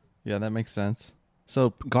see. Yeah, that makes sense.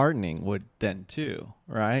 So gardening would then too,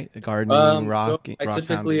 right? Gardening, rocking. So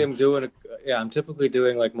I'm typically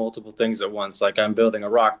doing like multiple things at once. Like I'm building a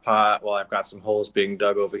rock pot while I've got some holes being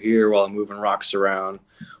dug over here, while I'm moving rocks around,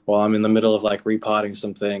 while I'm in the middle of like repotting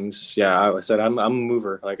some things. Yeah, I said I'm a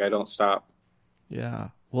mover. Like I don't stop.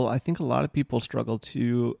 Yeah. Well, I think a lot of people struggle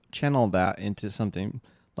to channel that into something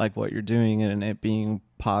like what you're doing and it being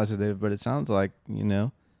positive, but it sounds like,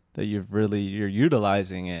 that you're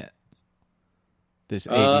utilizing it. this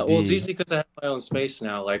Well, it's ADD? easy because I have my own space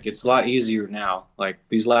now. Like it's a lot easier now. Like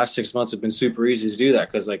these last 6 months have been super easy to do that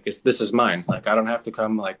because like this is mine. Like I don't have to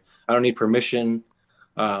come. Like I don't need permission.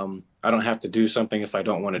 I don't have to do something if I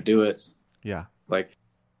don't want to do it. Yeah. Like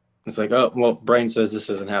it's like, oh well, brain says this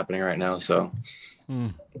isn't happening right now. So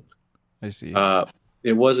Mm, I see. uh,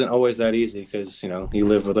 it wasn't always that easy because you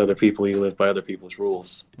live with other people, you live by other people's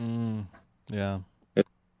rules. Mm, yeah, It's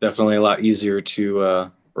definitely a lot easier to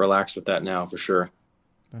relax with that now for sure.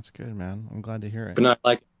 that's good, man. I'm glad to hear it. But not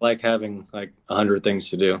like having like 100 things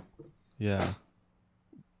to do. Yeah.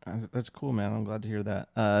 That's cool, man. I'm glad to hear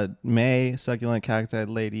that. May, succulent cacti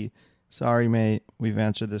lady. Sorry, May, we've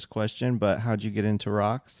answered this question, but how'd you get into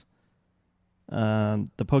rocks?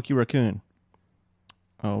 The Pokey Raccoon.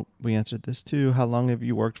 Oh, we answered this too. How long have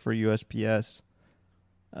you worked for USPS?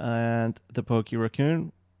 And the Pokey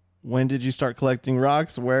Raccoon. When did you start collecting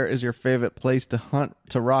rocks? Where is your favorite place to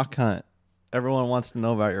rock hunt? Everyone wants to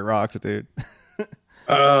know about your rocks, dude.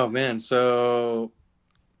 Oh man, so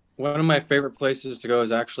one of my favorite places to go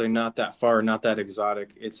is actually not that far, not that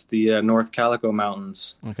exotic. It's the North Calico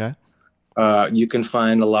Mountains. Okay. You can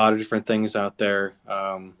find a lot of different things out there,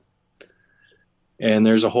 and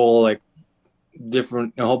there's a whole a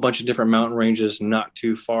whole bunch of different mountain ranges not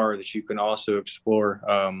too far that you can also explore.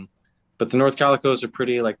 But the North Calicos are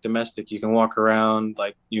pretty like domestic. You can walk around,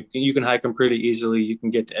 like you can hike them pretty easily. You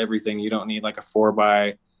can get to everything. You don't need like a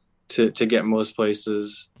 4x to get most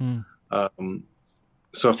places. Mm.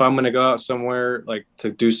 So if I'm going to go out somewhere like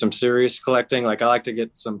to do some serious collecting, like I like to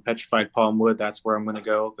get some petrified palm wood. That's where I'm going to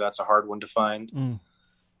go. That's a hard one to find. Mm.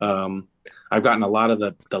 Um, I've gotten a lot of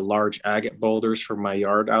the large agate boulders from my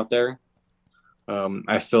yard out there.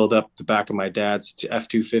 I filled up the back of my dad's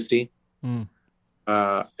F-250. Mm.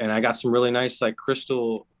 And I got some really nice like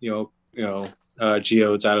crystal,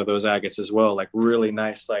 geodes out of those agates as well. Like really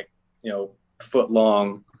nice, like, foot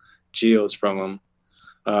long geodes from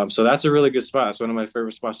them. So that's a really good spot. It's one of my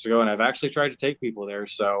favorite spots to go. And I've actually tried to take people there.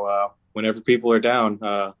 So whenever people are down,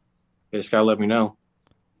 they just gotta let me know.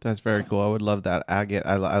 That's very cool. I would love that agate.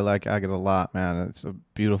 I like agate a lot, man. It's a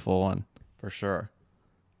beautiful one for sure.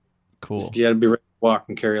 Cool. You gotta be ready to walk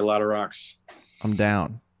and carry a lot of rocks. I'm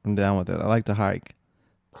down. I'm down with it. I like to hike.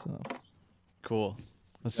 So cool.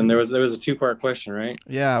 And there was a two-part question, right?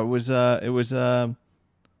 Yeah, it was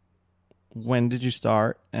when did you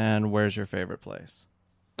start and where's your favorite place?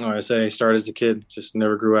 Oh, I say I started as a kid, just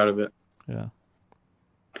never grew out of it. Yeah.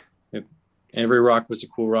 Every rock was a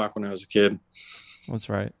cool rock when I was a kid. That's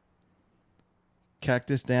right.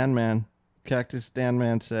 Cactus Dan Man. Cactus Dan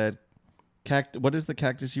Man said, what is the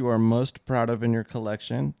cactus you are most proud of in your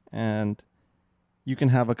collection? And you can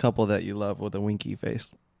have a couple that you love with a winky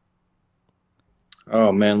face.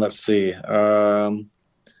 Oh man, let's see. I've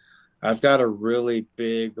got a really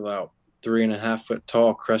big, about 3.5 foot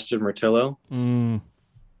tall crested myrtillo. Mm.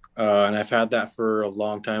 And I've had that for a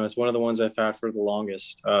long time. It's one of the ones I've had for the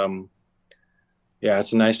longest. Yeah,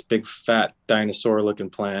 it's a nice big fat dinosaur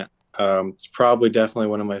looking plant. It's probably definitely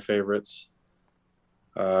one of my favorites.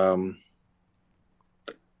 A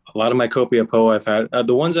lot of my Copiapoa I've had.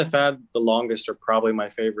 The ones I've had the longest are probably my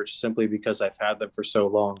favorites simply because I've had them for so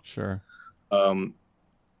long. Sure. I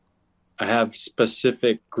have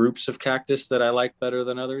specific groups of cactus that I like better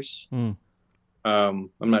than others. Mm.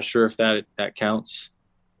 I'm not sure if that counts,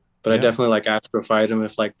 but Yeah. I definitely like Astrophytum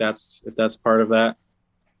if that's part of that.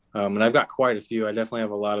 And I've got quite a few. I definitely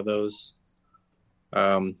have a lot of those.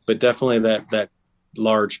 But definitely that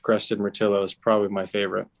large crested myrtillo is probably my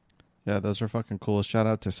favorite. Yeah, those are fucking cool. Shout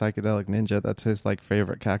out to Psychedelic Ninja. That's his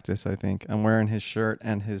favorite cactus, I think. I'm wearing his shirt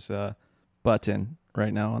and his button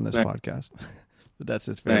right now on this podcast. But that's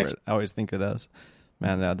his favorite. Nice. I always think of those.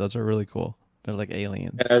 Man, yeah, those are really cool. They're like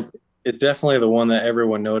aliens. And it's definitely the one that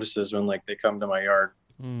everyone notices when they come to my yard.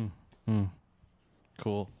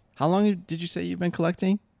 Cool. How long did you say you've been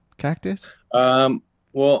collecting cactus?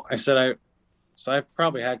 Well, I've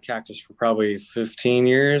probably had cactus for probably 15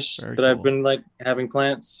 years Very that cool. I've been having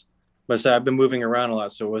plants. But I said I've been moving around a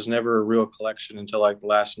lot, so it was never a real collection until the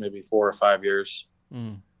last maybe 4 or 5 years.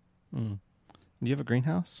 Do you have a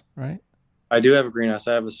greenhouse, right? I do have a greenhouse.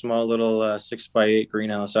 I have a small little 6x8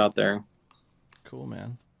 greenhouse out there. Cool,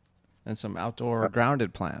 man. And some outdoor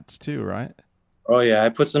grounded plants too, right? Oh yeah,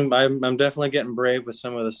 I'm definitely getting brave with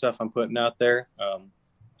some of the stuff I'm putting out there.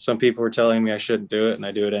 Some people were telling me I shouldn't do it, and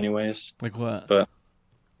I do it anyways. Like what? But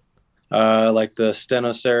like the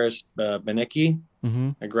Stenoceras Benicki,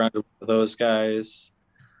 I grounded with those guys.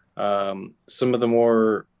 Some of the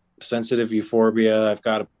more sensitive Euphorbia, I've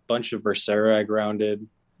got a bunch of Bursera I grounded.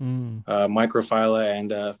 Microphylla and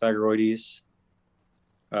Phageroides.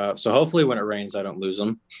 So hopefully when it rains, I don't lose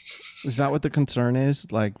them. Is that what the concern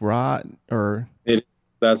is? Like rot or? It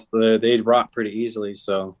they'd rot pretty easily.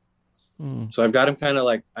 Hmm. So I've got them kind of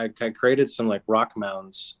like I created some like rock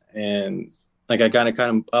mounds and like I kind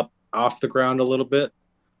of up off the ground a little bit.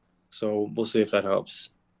 So we'll see if that helps.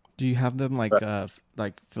 Do you have them But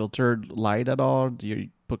like filtered light at all? Do you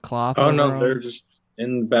put cloth oh over no, they're them? just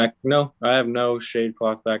in the back. No, I have no shade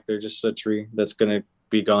cloth back there. Just a tree that's gonna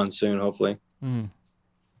be gone soon, hopefully. Hmm.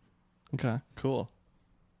 Okay, cool.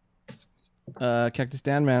 Cactus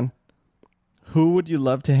Dan man, who would you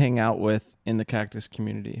love to hang out with in the cactus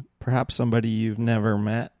community? Perhaps somebody you've never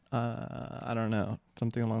met. I don't know,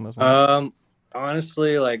 something along those lines. Um,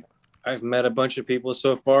 Honestly, like I've met a bunch of people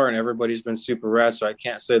so far, and everybody's been super rad. So I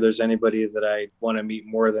can't say there's anybody that I want to meet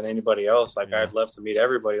more than anybody else. Like Yeah. I'd love to meet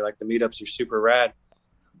everybody. Like the meetups are super rad.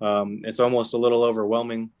 It's almost a little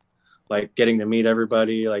overwhelming, like getting to meet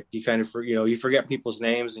everybody. Like you kind of you forget people's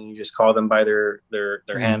names and you just call them by their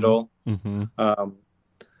Mm-hmm. handle. Mm-hmm. Um,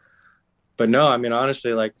 but no, I mean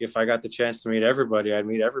honestly, like if I got the chance to meet everybody, I'd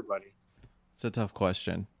meet everybody. It's a tough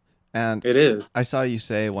question. And It is. I saw you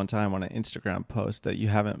say one time on an Instagram post that you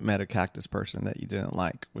haven't met a cactus person that you didn't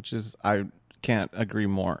like, which is, I can't agree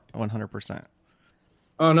more, 100%.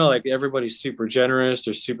 Oh no, like everybody's super generous.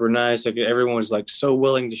 They're super nice. Like everyone's like so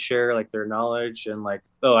willing to share like their knowledge and like,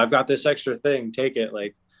 oh, I've got this extra thing, take it.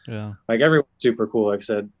 Yeah. Like everyone's super cool. Like I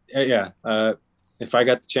said, yeah. If I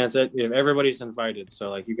got the chance, if everybody's invited, so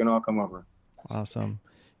like you can all come over. Awesome.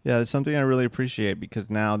 Yeah, it's something I really appreciate because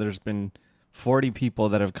now there's been 40 people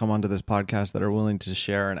that have come onto this podcast that are willing to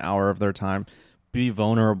share an hour of their time, be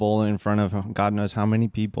vulnerable in front of God knows how many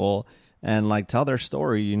people, and like tell their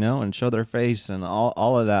story, and show their face and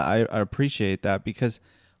all of that. I appreciate that because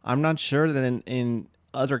I'm not sure that in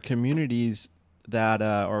other communities that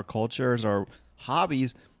or cultures or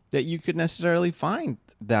hobbies that you could necessarily find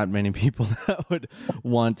that many people that would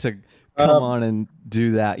want to come Um, on and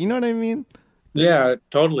do that. You know what I mean? yeah,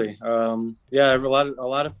 totally. Yeah, a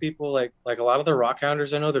lot of people like a lot of the rock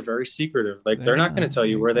hounders I know they're very secretive. Like they're not Yeah, going to tell there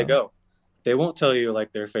you you where they go. go. They won't tell you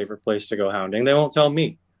like their favorite place to go hounding. They won't tell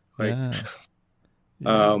me. Like Yeah.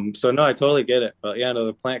 Yeah. So no, I totally get it. But yeah, no,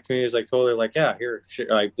 the plant community is like totally like, yeah, here,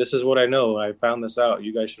 like this is what I know. I found this out.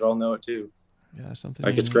 You guys should all know it too. Yeah. Something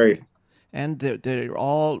Like it's great. unique. And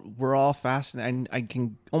we're all fascinated. I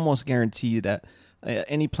can almost guarantee you that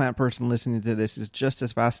any plant person listening to this is just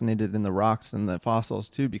as fascinated in the rocks and the fossils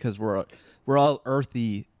too, because we're all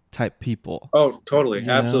earthy type people, Oh, totally, you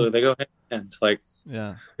know? absolutely. They go hand in hand. Like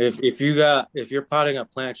Yeah. if you're potting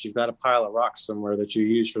up plants, you've got a pile of rocks somewhere that you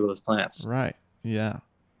use for those plants. Right. Yeah.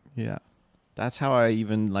 Yeah. That's how I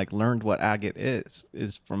even like learned what agate is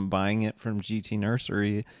from buying it from GT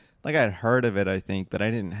Nursery. Like I'd heard of it, I think, but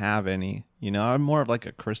I didn't have any. I'm more of like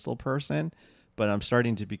a crystal person, but I'm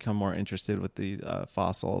starting to become more interested with the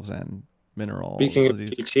fossils and minerals. Speaking of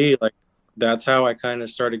GT, like that's how I kind of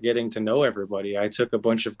started getting to know everybody. I took a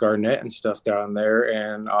bunch of garnet and stuff down there,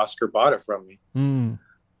 and Oscar bought it from me. Mm,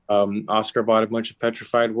 Oscar bought a bunch of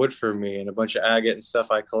petrified wood for me and a bunch of agate and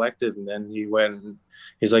stuff I collected. And then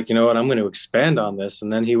he's like, you know what, I'm going to expand on this.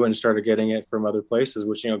 And then he went and started getting it from other places,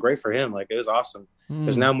 which, great for him. Like it was awesome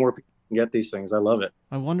because mm. now more people can get these things. I love it.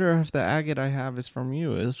 I wonder if the agate I have is from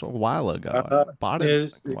you. It was a while ago. I bought it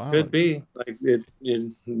like a It while could ago. be like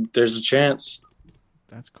there's a chance.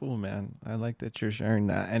 That's cool, man. I like that you're sharing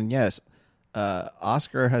that. And yes,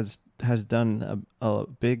 Oscar has done a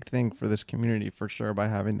big thing for this community for sure by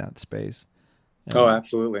having that space Oh, and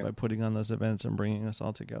absolutely. by putting on those events and bringing us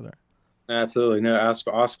all together. Absolutely. No,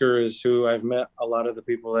 Oscar is who I've met a lot of the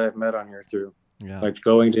people that I've met on here through, Yeah, like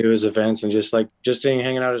going to his events and just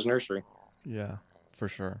hanging out at his nursery. yeah, for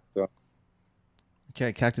sure. So,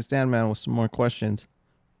 Okay, Cactus Dan man with some more questions.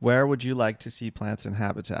 Where would you like to see plants and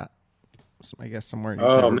habitat? So I guess somewhere you've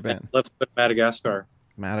oh never man, been. let's go to Madagascar.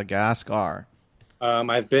 Madagascar.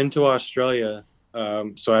 I've been to Australia,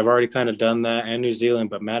 so I've already kind of done that, and New Zealand,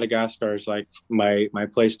 but Madagascar is like my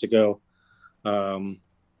place to go. Um,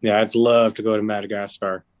 yeah, I'd love to go to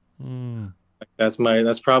Madagascar. Mm,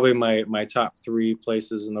 That's probably my top three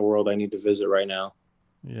places in the world I need to visit right now.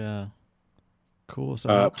 yeah, cool.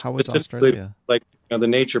 So how was Specifically, Australia? like the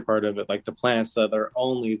nature part of it, like the plants that are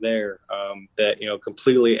only there, that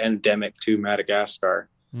completely endemic to Madagascar,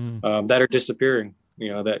 Mm, that are disappearing.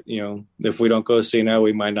 That if we don't go see now,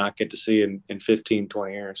 we might not get to see in 15,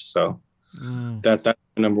 20 years. So mm. that's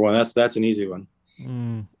number one. That's an easy one.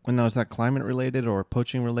 Mm. And now, is that climate related or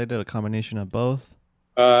poaching related? A combination of both?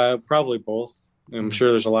 Probably both. I'm Mm.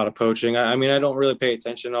 sure there's a lot of poaching. I mean, I don't really pay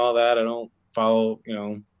attention to all that. I don't follow,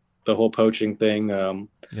 the whole poaching thing.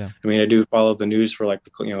 Yeah. I mean, I do follow the news for like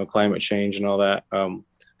the, climate change and all that.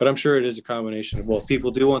 but I'm sure it is a combination of both. People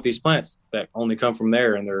do want these plants that only come from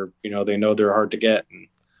there, and they're, they know they're hard to get, and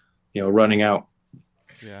running out.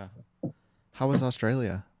 Yeah. How was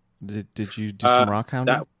Australia? Did you do some Uh, rock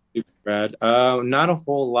hounding? that was super rad. Not a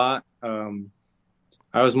whole lot.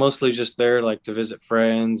 I was mostly just there like to visit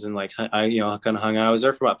friends and like I kind of hung out. I was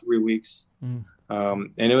there for about 3 weeks, Mm.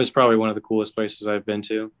 and it was probably one of the coolest places I've been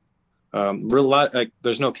to. Real lot like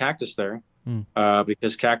there's no cactus there, Mm.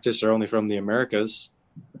 because cactus are only from the Americas.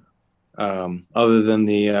 Other than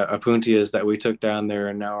the Apuntias that we took down there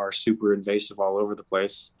and now are super invasive all over the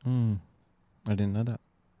place. Mm. I didn't know that.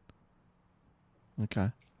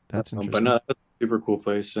 Okay, that's But interesting. no, that's a super cool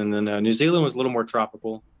place. And then New Zealand was a little more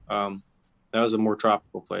tropical. That was a more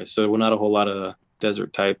tropical place, so not a whole lot of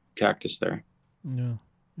desert type cactus there. Yeah,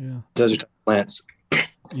 yeah. Desert type plants.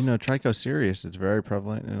 Trichocereus is very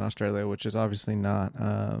prevalent in Australia, which is obviously not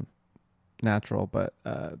natural, but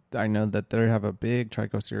I know that they have a big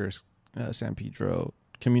Trichocereus San Pedro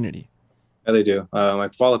community. Yeah, they do. I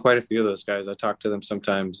follow quite a few of those guys. I talk to them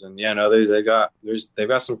sometimes, and yeah, no, they've got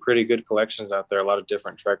some pretty good collections out there. A lot of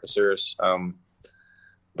different Trichocereus.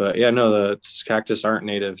 But yeah, no, the cactus aren't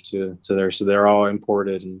native to there, so they're all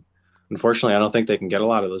imported. And unfortunately, I don't think they can get a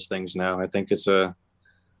lot of those things now. I think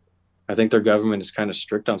their government is kind of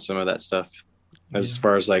strict on some of that stuff, as Yeah.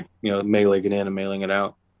 far as like mailing it in and mailing it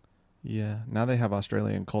out. Yeah, now they have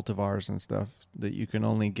Australian cultivars and stuff that you can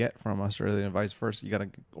only get from Australia and vice versa. You got to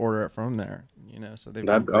order it from there, so they've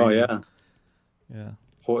been Oh breeding. yeah, Yeah.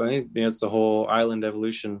 I think it's the whole island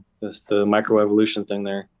evolution, the microevolution thing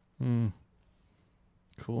there. Mm,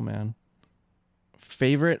 cool, man.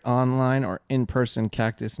 Favorite online or in-person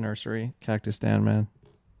cactus nursery? Cactus stand, man.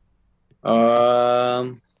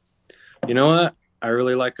 Um, you know what? I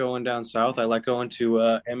really like going down south. I like going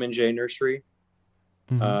to M&J Nursery.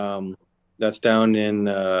 Mm-hmm. That's down in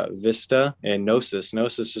Vista and Gnosis.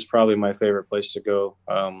 Gnosis is probably my favorite place to go.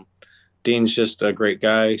 Dean's just a great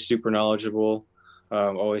guy, super knowledgeable.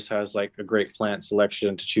 Always has like a great plant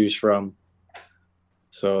selection to choose from.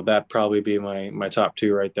 So that probably be my top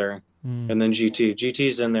two right there. Mm. And then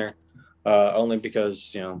GT's in there only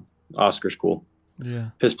because Oscar's cool. Yeah.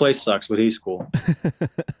 His place sucks, but he's cool.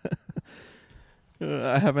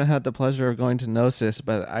 I haven't had the pleasure of going to Gnosis,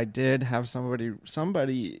 but I did have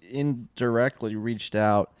somebody indirectly reached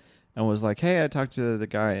out and was like, "Hey, I talked to the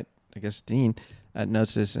guy at, I guess, Dean at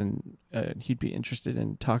Gnosis, and he'd be interested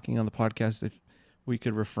in talking on the podcast if we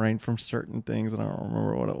could refrain from certain things." And I don't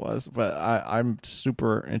remember what it was, but I'm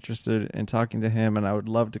super interested in talking to him, and I would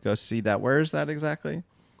love to go see that. Where is that exactly?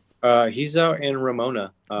 He's out in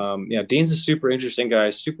Ramona. Yeah, Dean's a super interesting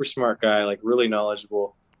guy, super smart guy, like really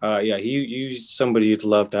knowledgeable. Yeah, he's somebody you'd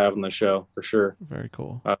love to have on the show for sure. Very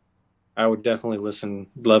cool. I would definitely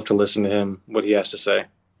love to listen to him, what he has to say.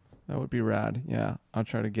 That would be rad. Yeah, I'll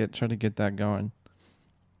try to get that going.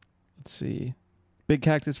 Let's see. Big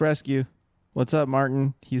Cactus Rescue. What's up,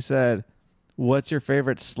 Martin? He said, "What's your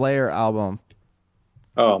favorite Slayer album?"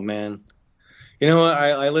 Oh man. You know what?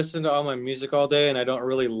 I listen to all my music all day and I don't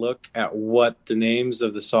really look at what the names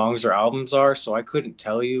of the songs or albums are, so I couldn't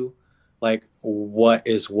tell you like what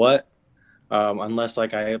is what, unless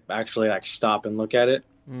like I actually like stop and look at it.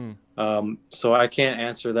 So I can't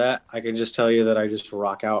answer that. I can just tell you that I just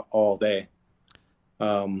rock out all day.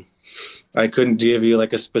 I couldn't give you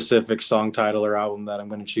like a specific song title or album that I'm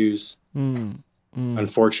going to choose.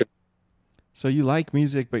 Unfortunately. So you like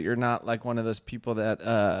music, but you're not like one of those people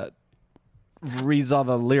that reads all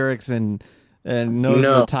the lyrics and knows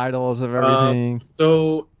the titles of everything.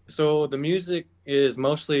 So the music is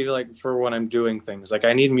mostly like for when I'm doing things. Like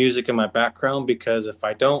I need music in my background because if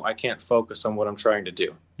I don't, I can't focus on what I'm trying to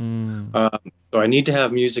do. So I need to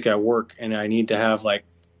have music at work, and I need to have like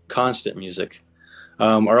constant music,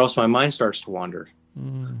 or else my mind starts to wander.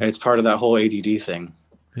 It's part of that whole ADD thing.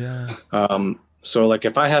 Yeah. So like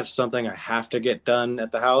if I have something I have to get done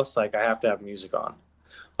at the house, like I have to have music on.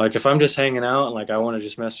 Like if I'm just hanging out and like I want to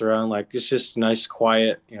just mess around, like it's just nice,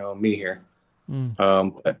 quiet, me here.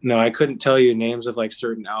 But no, I couldn't tell you names of like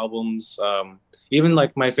certain albums. Even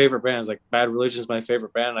like my favorite bands, like Bad Religion is my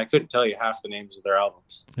favorite band. I couldn't tell you half the names of their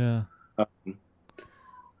albums. Yeah.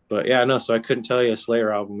 But yeah, no. So I couldn't tell you a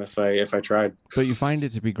Slayer album if I tried. But you find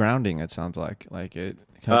it to be grounding. It sounds like it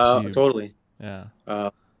helps you. Totally. Yeah.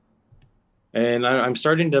 And I'm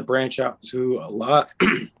starting to branch out to a lot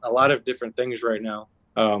of different things right now.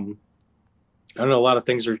 I don't know. A lot of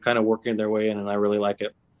things are kind of working their way in, and I really like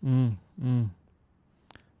it. And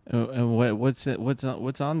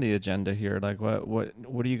what's on the agenda here? Like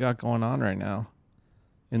what do you got going on right now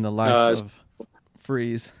in the life of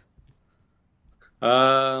Freeze?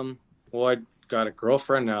 Well, I got a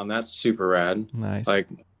girlfriend now, and that's super rad. Nice. Like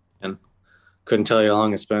And couldn't tell you how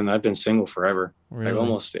long it's been. I've been single forever, like Really?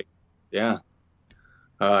 almost, yeah.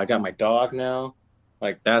 I got my dog now.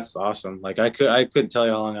 Like that's awesome. Like I couldn't tell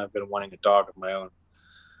you how long I've been wanting a dog of my own.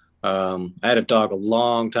 I had a dog a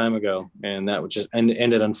long time ago, and that would just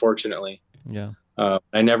ended unfortunately. Yeah.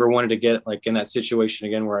 I never wanted to get like in that situation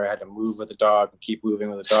again where I had to move with a dog and keep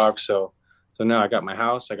moving with a dog. So now I got my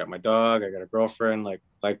house, I got my dog, I got a girlfriend. Like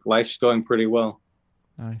life's going pretty well.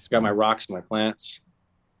 Nice, Got my man. rocks, my plants.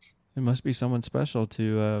 It must be someone special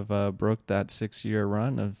to have broke that 6 year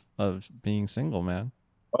run of being single, man.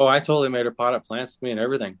 Oh, I totally made her pot up plants with me and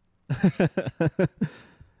everything.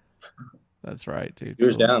 That's right, dude. She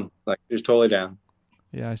was Cool. down. Like she was totally down.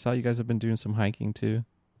 Yeah, I saw you guys have been doing some hiking too.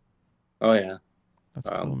 Oh yeah. That's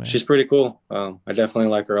cool, man. She's pretty cool. I definitely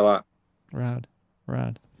like her a lot. Rad,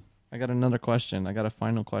 rad. I got another question. I got a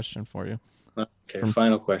final question for you Okay, from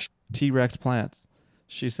final question. T Rex Plants.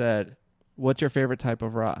 She said, "What's your favorite type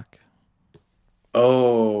of rock?"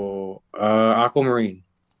 Oh, aquamarine.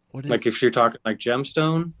 What is? Like if you're talking like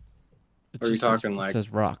gemstone, It or you're just says talking it like says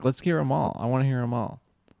rock. Let's hear them all. I want to hear them all.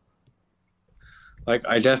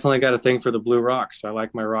 I definitely got a thing for the blue rocks. I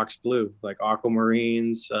like my rocks blue. Like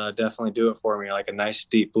aquamarines, definitely do it for me. Like a nice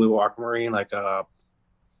deep blue aquamarine, like the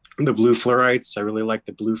blue fluorites. I really like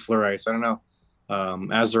the blue fluorites. I don't know.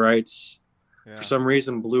 Azurites. For Yeah. some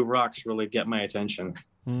reason, blue rocks really get my attention.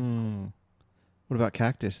 Hmm. What about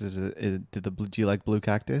cactus? Do you like blue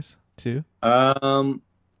cactus too? Um,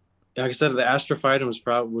 like I said, the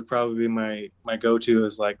astrophytum would probably be my go to.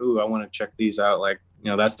 Is like, ooh, I want to check these out. Like,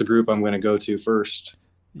 that's the group I'm going to go to first,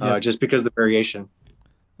 Yep. just because of the variation.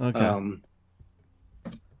 Okay. Um,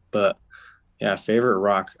 but yeah, favorite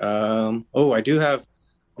rock. Oh, I do have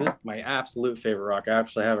this my absolute favorite rock. I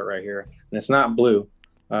actually have it right here, and it's not blue.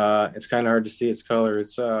 It's kind of hard to see its color.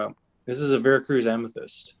 This is a Veracruz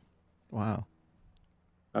amethyst. Wow.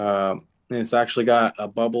 And it's actually got a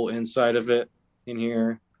bubble inside of it in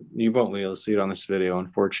here. You won't be able to see it on this video,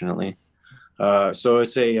 unfortunately. So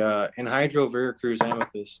it's a anhydro Veracruz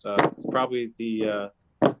amethyst. It's probably the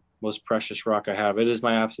most precious rock I have. It is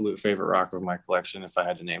my absolute favorite rock of my collection, if I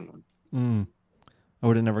had to name one. Hmm. I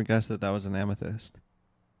would have never guessed that was an amethyst.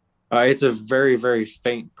 It's a very, very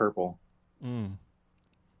faint purple. Hmm.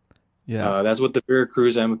 Yeah. That's what the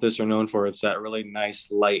Veracruz amethysts are known for. It's that really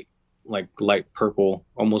nice light, like light purple,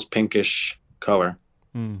 almost pinkish color.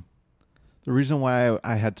 Hmm. The reason why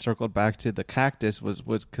I had circled back to the cactus was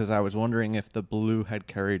because I was wondering if the blue had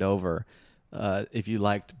carried over. If you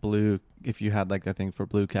liked blue, if you had like a thing for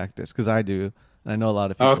blue cactus, because I do, and I know a lot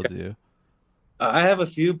of people Okay. do. I have a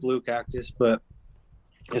few blue cactus, but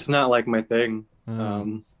it's not like my thing. Oh,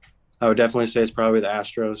 Um, I would definitely say it's probably the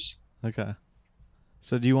Astros. okay.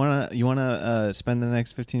 So do you wanna spend the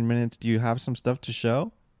next 15 minutes? Do you have some stuff to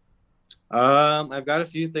show? I've got a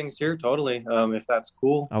few things here, totally. If that's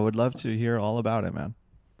cool. I would love to hear all about it, man.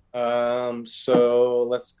 So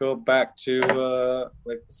let's go back to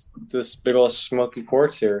like this big old smoky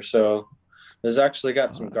quartz here. So this actually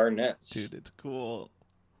got some garnets Dude, it's cool.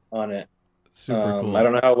 on it. Super I cool.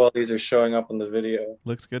 don't know how well these are showing up in the video.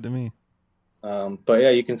 Looks good to me. But yeah,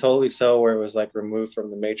 you can totally tell where it was like removed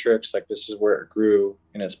from the matrix. Like this is where it grew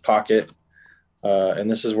in its pocket. And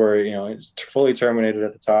this is where, it's fully terminated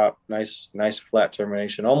at the top. Nice flat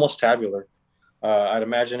termination, almost tabular. I'd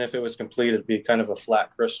imagine if it was complete, it'd be kind of a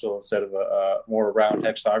flat crystal instead of a more round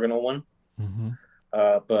hexagonal one. Mm-hmm.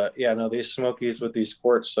 But yeah, no, these smokies with these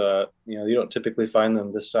quartz, you don't typically find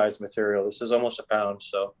them this size material. This is almost a pound.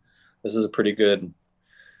 So this is a pretty good,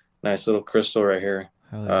 nice little crystal right here.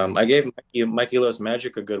 Hell yeah. I gave Mikey Loves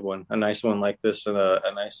Magic a good one, a nice one like this, and a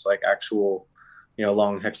nice like actual,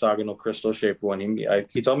 long hexagonal crystal shaped one.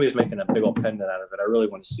 He told me he was making a big old pendant out of it. I really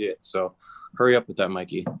want to see it, so hurry up with that,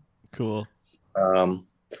 Mikey. Cool.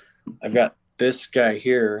 I've got this guy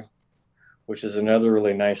here, which is another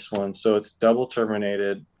really nice one. So it's double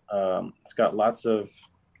terminated. It's got lots of.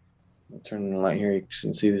 I'll turn the light here. You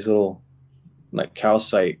can see these little like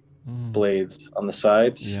calcite blades on the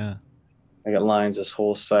sides. Yeah. I got lines this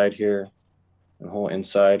whole side here, and whole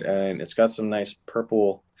inside, and it's got some nice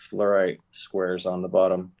purple fluorite squares on the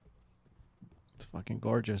bottom. It's fucking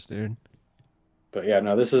gorgeous, dude. But yeah,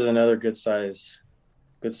 no, this is another good size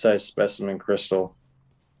specimen crystal.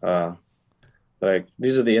 Like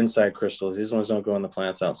these are the inside crystals. These ones don't go in the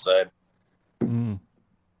plants outside. Mm.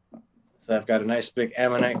 So I've got a nice big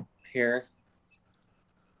ammonite here.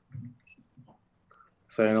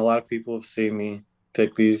 So I know a lot of people have seen me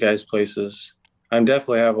take these guys places. I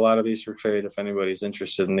definitely have a lot of these for trade if anybody's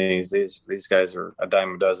interested in these. These guys are a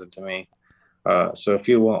dime a dozen to me. So if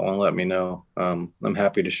you want one, let me know. I'm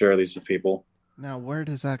happy to share these with people. Now, where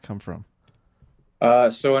does that come from?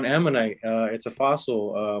 So an ammonite, it's a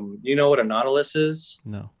fossil. You know what a nautilus is?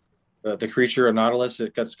 No. The creature, a nautilus,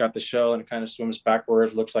 got the shell and it kind of swims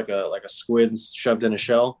backward. Looks like a squid shoved in a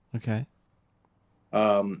shell. Okay.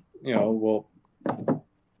 Well,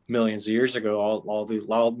 millions of years ago,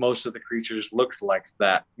 most of the creatures looked like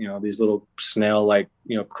that. These little snail-like,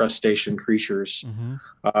 crustacean creatures, Mm-hmm.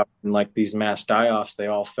 and like these mass die-offs, they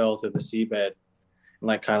all fell to the seabed and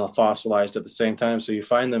like kind of fossilized at the same time. So you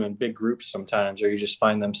find them in big groups sometimes, or you just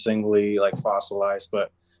find them singly like fossilized.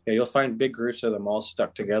 But yeah, you'll find big groups of them all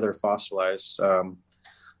stuck together, fossilized.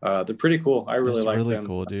 They're pretty cool. I really That's like really them.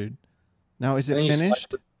 cool, dude. Now, is it And then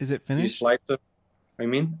finished? Is it you finished? slice them. I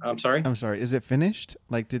mean, I'm sorry. I'm sorry. Is it finished?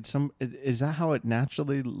 Like, is that how it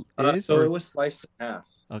naturally is? So Or it was sliced in half.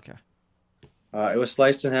 okay, It was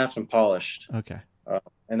sliced in half and polished. okay.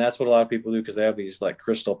 And that's what a lot of people do because they have these like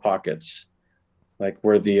crystal pockets, like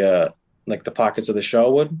where the pockets of the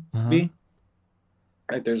shell would be.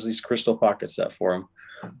 Like there's these crystal pockets set for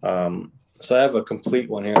them. So I have a complete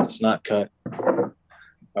one here that's not cut,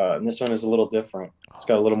 and this one is a little different. It's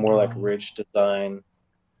got a little more like ridge design,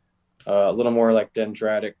 a little more like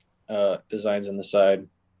dendritic designs on the side.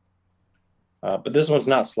 But this one's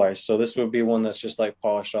not sliced, so this would be one that's just like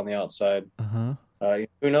polished on the outside.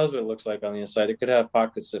 Who knows what it looks like on the inside? It could have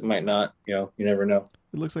pockets. It might not. You never know.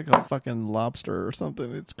 It looks like a fucking lobster or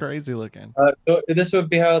something. It's crazy looking. So this would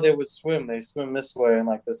be how they would swim. They swim this way, and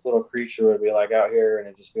like this little creature would be like out here, and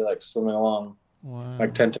it'd just be like swimming along,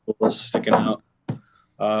 like tentacles sticking out.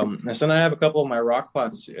 And so then I have a couple of my rock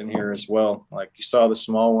pots in here as well. Like you saw the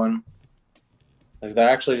small one. Like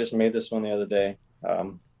I actually just made this one the other day.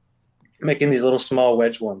 Making these little small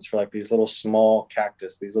wedge ones for like these little small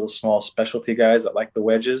cactus, these little small specialty guys that like the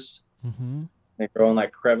wedges. Mm-hmm. They grow in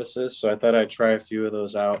like crevices. So I thought I'd try a few of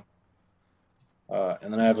those out.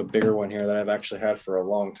 And then I have a bigger one here that I've actually had for a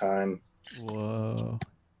long time. Whoa.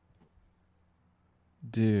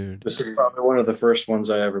 Dude. This is probably one of the first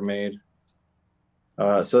ones I ever made.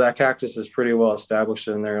 So that cactus is pretty well established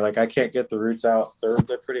in there. Like I can't get the roots out.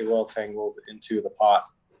 They're pretty well tangled into the pot.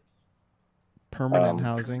 Permanent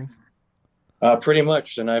housing. Pretty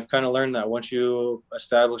much. And I've kind of learned that once you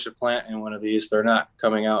establish a plant in one of these, they're not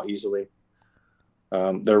coming out easily.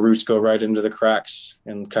 Their roots go right into the cracks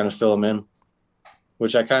and kind of fill them in,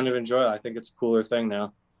 which I kind of enjoy. I think it's a cooler thing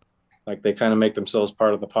now. Like they kind of make themselves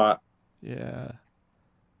part of the pot. Yeah.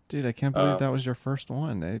 Dude, I can't believe that was your first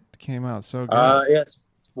one. It came out so good. Yeah, it's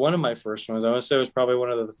one of my first ones. I want to say it was probably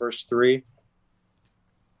one of the first three.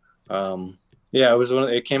 Yeah, it was one.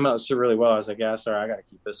 It came out really well. I was like, yeah, sorry, I got to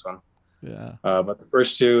keep this one. Yeah. But the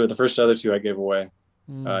first other two I gave away.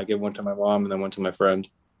 I gave one to my mom and then one to my friend.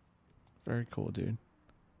 Very cool, dude.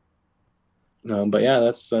 But yeah,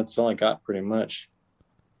 that's all I got pretty much.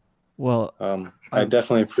 Well, I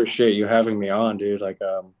definitely appreciate you having me on, dude. Like,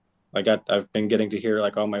 I've been getting to hear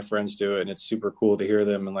like all my friends do it, and it's super cool to hear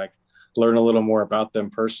them and like learn a little more about them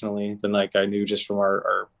personally than like I knew just from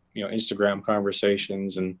our Instagram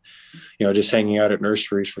conversations and just hanging out at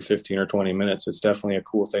nurseries for 15 or 20 minutes. It's definitely a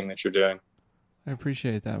cool thing that you're doing. I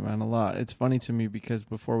appreciate that, man, a lot. It's funny to me because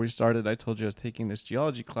before we started, I told you I was taking this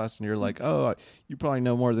geology class, and you're like, "Oh, you probably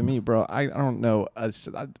know more than me, bro." I don't know.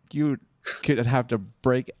 You could have to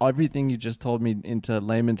break everything you just told me into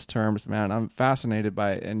layman's terms, man. I'm fascinated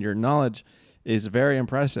by it, and your knowledge is very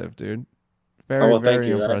impressive, dude. Very, thank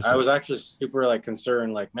you. impressive. I was actually super like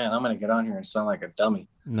concerned, like, man, I'm gonna get on here and sound like a dummy.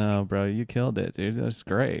 No, bro, you killed it, dude. That's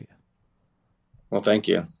great. Well, thank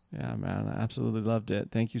you. Yeah, man, I absolutely loved it.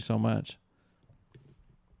 Thank you so much.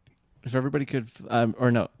 If everybody could,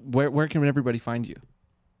 where can everybody find you?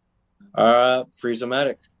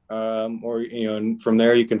 Freezomatic. Or from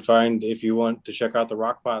there you can find, if you want to check out the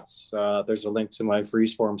rock pots, there's a link to my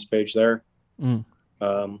Freezeforms page there.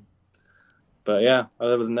 But yeah,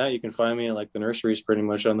 other than that, you can find me at like the nurseries pretty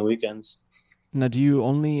much on the weekends. Now, do you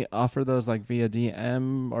only offer those like via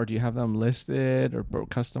DM, or do you have them listed or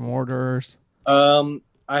custom orders?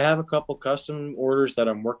 I have a couple custom orders that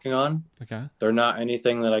I'm working on. Okay. They're not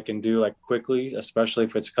anything that I can do like quickly, especially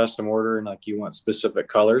if it's custom order and like you want specific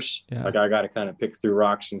colors. Yeah. Like I got to kind of pick through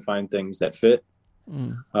rocks and find things that fit.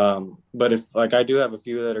 But if like I do have a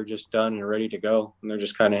few that are just done and ready to go, and they're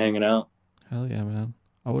just kind of hanging out. Hell yeah, man.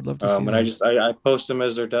 I would love to see them. And I post them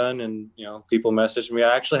as they're done, and people message me.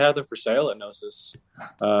 I actually have them for sale at Gnosis.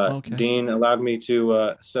 Okay. Dean allowed me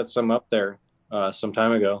to set some up there some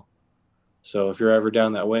time ago. So if you're ever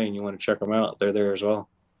down that way and you want to check them out, they're there as well.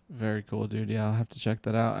 Very cool, dude. Yeah, I'll have to check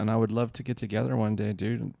that out. And I would love to get together one day,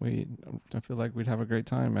 dude. I feel like we'd have a great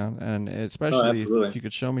time, man. And especially if you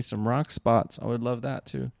could show me some rock spots, I would love that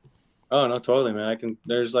too. Oh no, totally, man.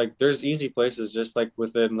 There's easy places just like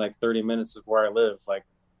within like 30 minutes of where I live, like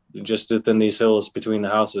just within these hills between the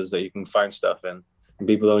houses that you can find stuff in, and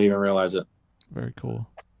people don't even realize it. Very cool.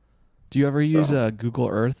 Do you ever use So, Google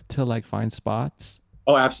Earth to like find spots?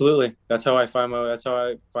 oh, absolutely. That's how I find my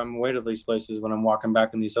way to these places when I'm walking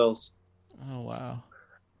back in these hills. Oh wow.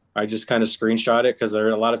 I just kind of screenshot it because there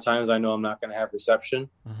are a lot of times I know I'm not going to have reception.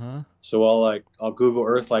 Uh-huh. So I'll Google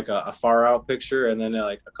Earth like a far out picture and then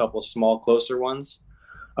like a couple small closer ones.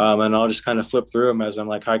 And I'll just kind of flip through them as I'm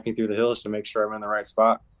like hiking through the hills to make sure I'm in the right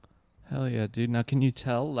spot. Hell yeah, dude. Now can you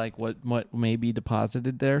tell like what may be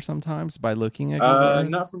deposited there sometimes by looking at Google Earth?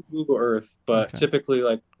 Not from Google Earth, but Okay. typically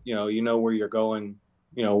like, you know where you're going,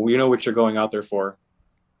 you know what you're going out there for.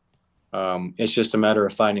 It's just a matter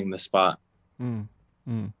of finding the spot. Mm.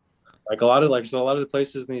 Mm. Like a lot of the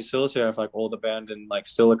places in these hills have like old abandoned like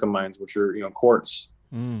silica mines, which are, quartz.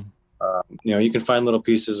 Mm. You can find little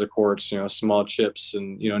pieces of quartz, small chips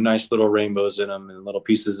and, nice little rainbows in them and little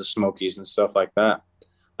pieces of smokies and stuff like that.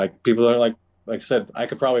 Like people are like I said, I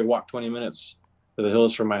could probably walk 20 minutes to the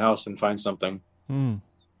hills from my house and find something Mm.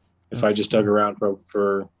 if I That's just dug cool. around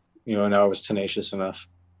for and I was tenacious enough.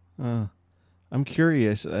 Uh, I'm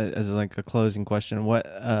curious, as like a closing question, what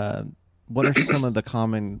are some of the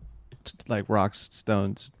common like rocks,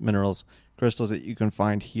 stones, minerals, crystals that you can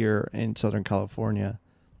find here in Southern California?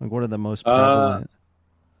 Like, what are the most Uh, prevalent?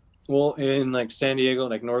 well, in like San Diego,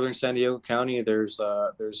 like northern San Diego County, there's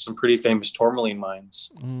some pretty famous tourmaline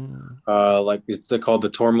mines. Mm. They're called the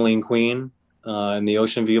Tourmaline Queen, and the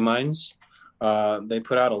Ocean View mines. They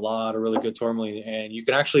put out a lot of really good tourmaline, and you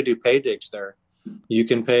can actually do pay digs there. You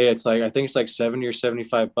can pay, it's like I think it's like 70 or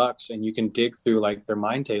 $75, and you can dig through like their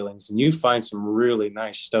mine tailings, and you find some really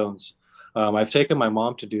nice stones. I've taken my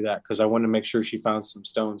mom to do that because I wanted to make sure she found some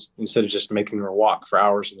stones instead of just making her walk for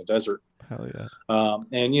hours in the desert. Hell yeah.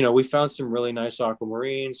 And we found some really nice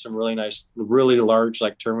aquamarines, some really nice, really large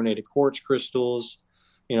like terminated quartz crystals.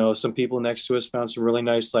 Some people next to us found some really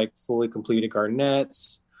nice like fully completed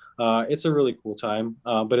garnets. It's a really cool time,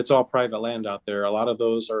 but it's all private land out there. A lot of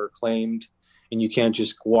those are claimed, and you can't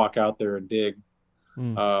just walk out there and dig.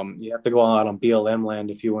 Mm. You have to go out on BLM land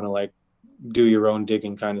if you want to like do your own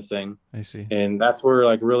digging kind of thing. I see. And that's where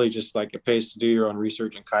like really just like it pays to do your own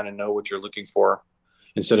research and kind of know what you're looking for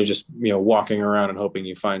instead of just walking around and hoping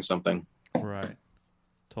you find something. Right.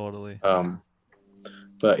 Totally.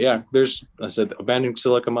 But yeah, there's, I said, abandoned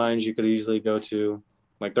silica mines you could easily go to.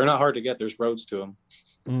 Like they're not hard to get. There's roads to them.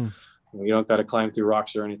 Mm. You don't got to climb through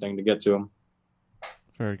rocks or anything to get to them.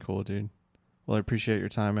 Very cool, dude. Well, I appreciate your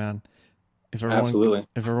time, man. Absolutely.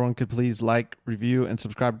 If everyone could please like, review, and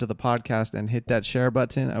subscribe to the podcast and hit that share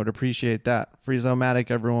button, I would appreciate that. Free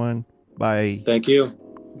Zomatic, everyone. Bye. Thank you.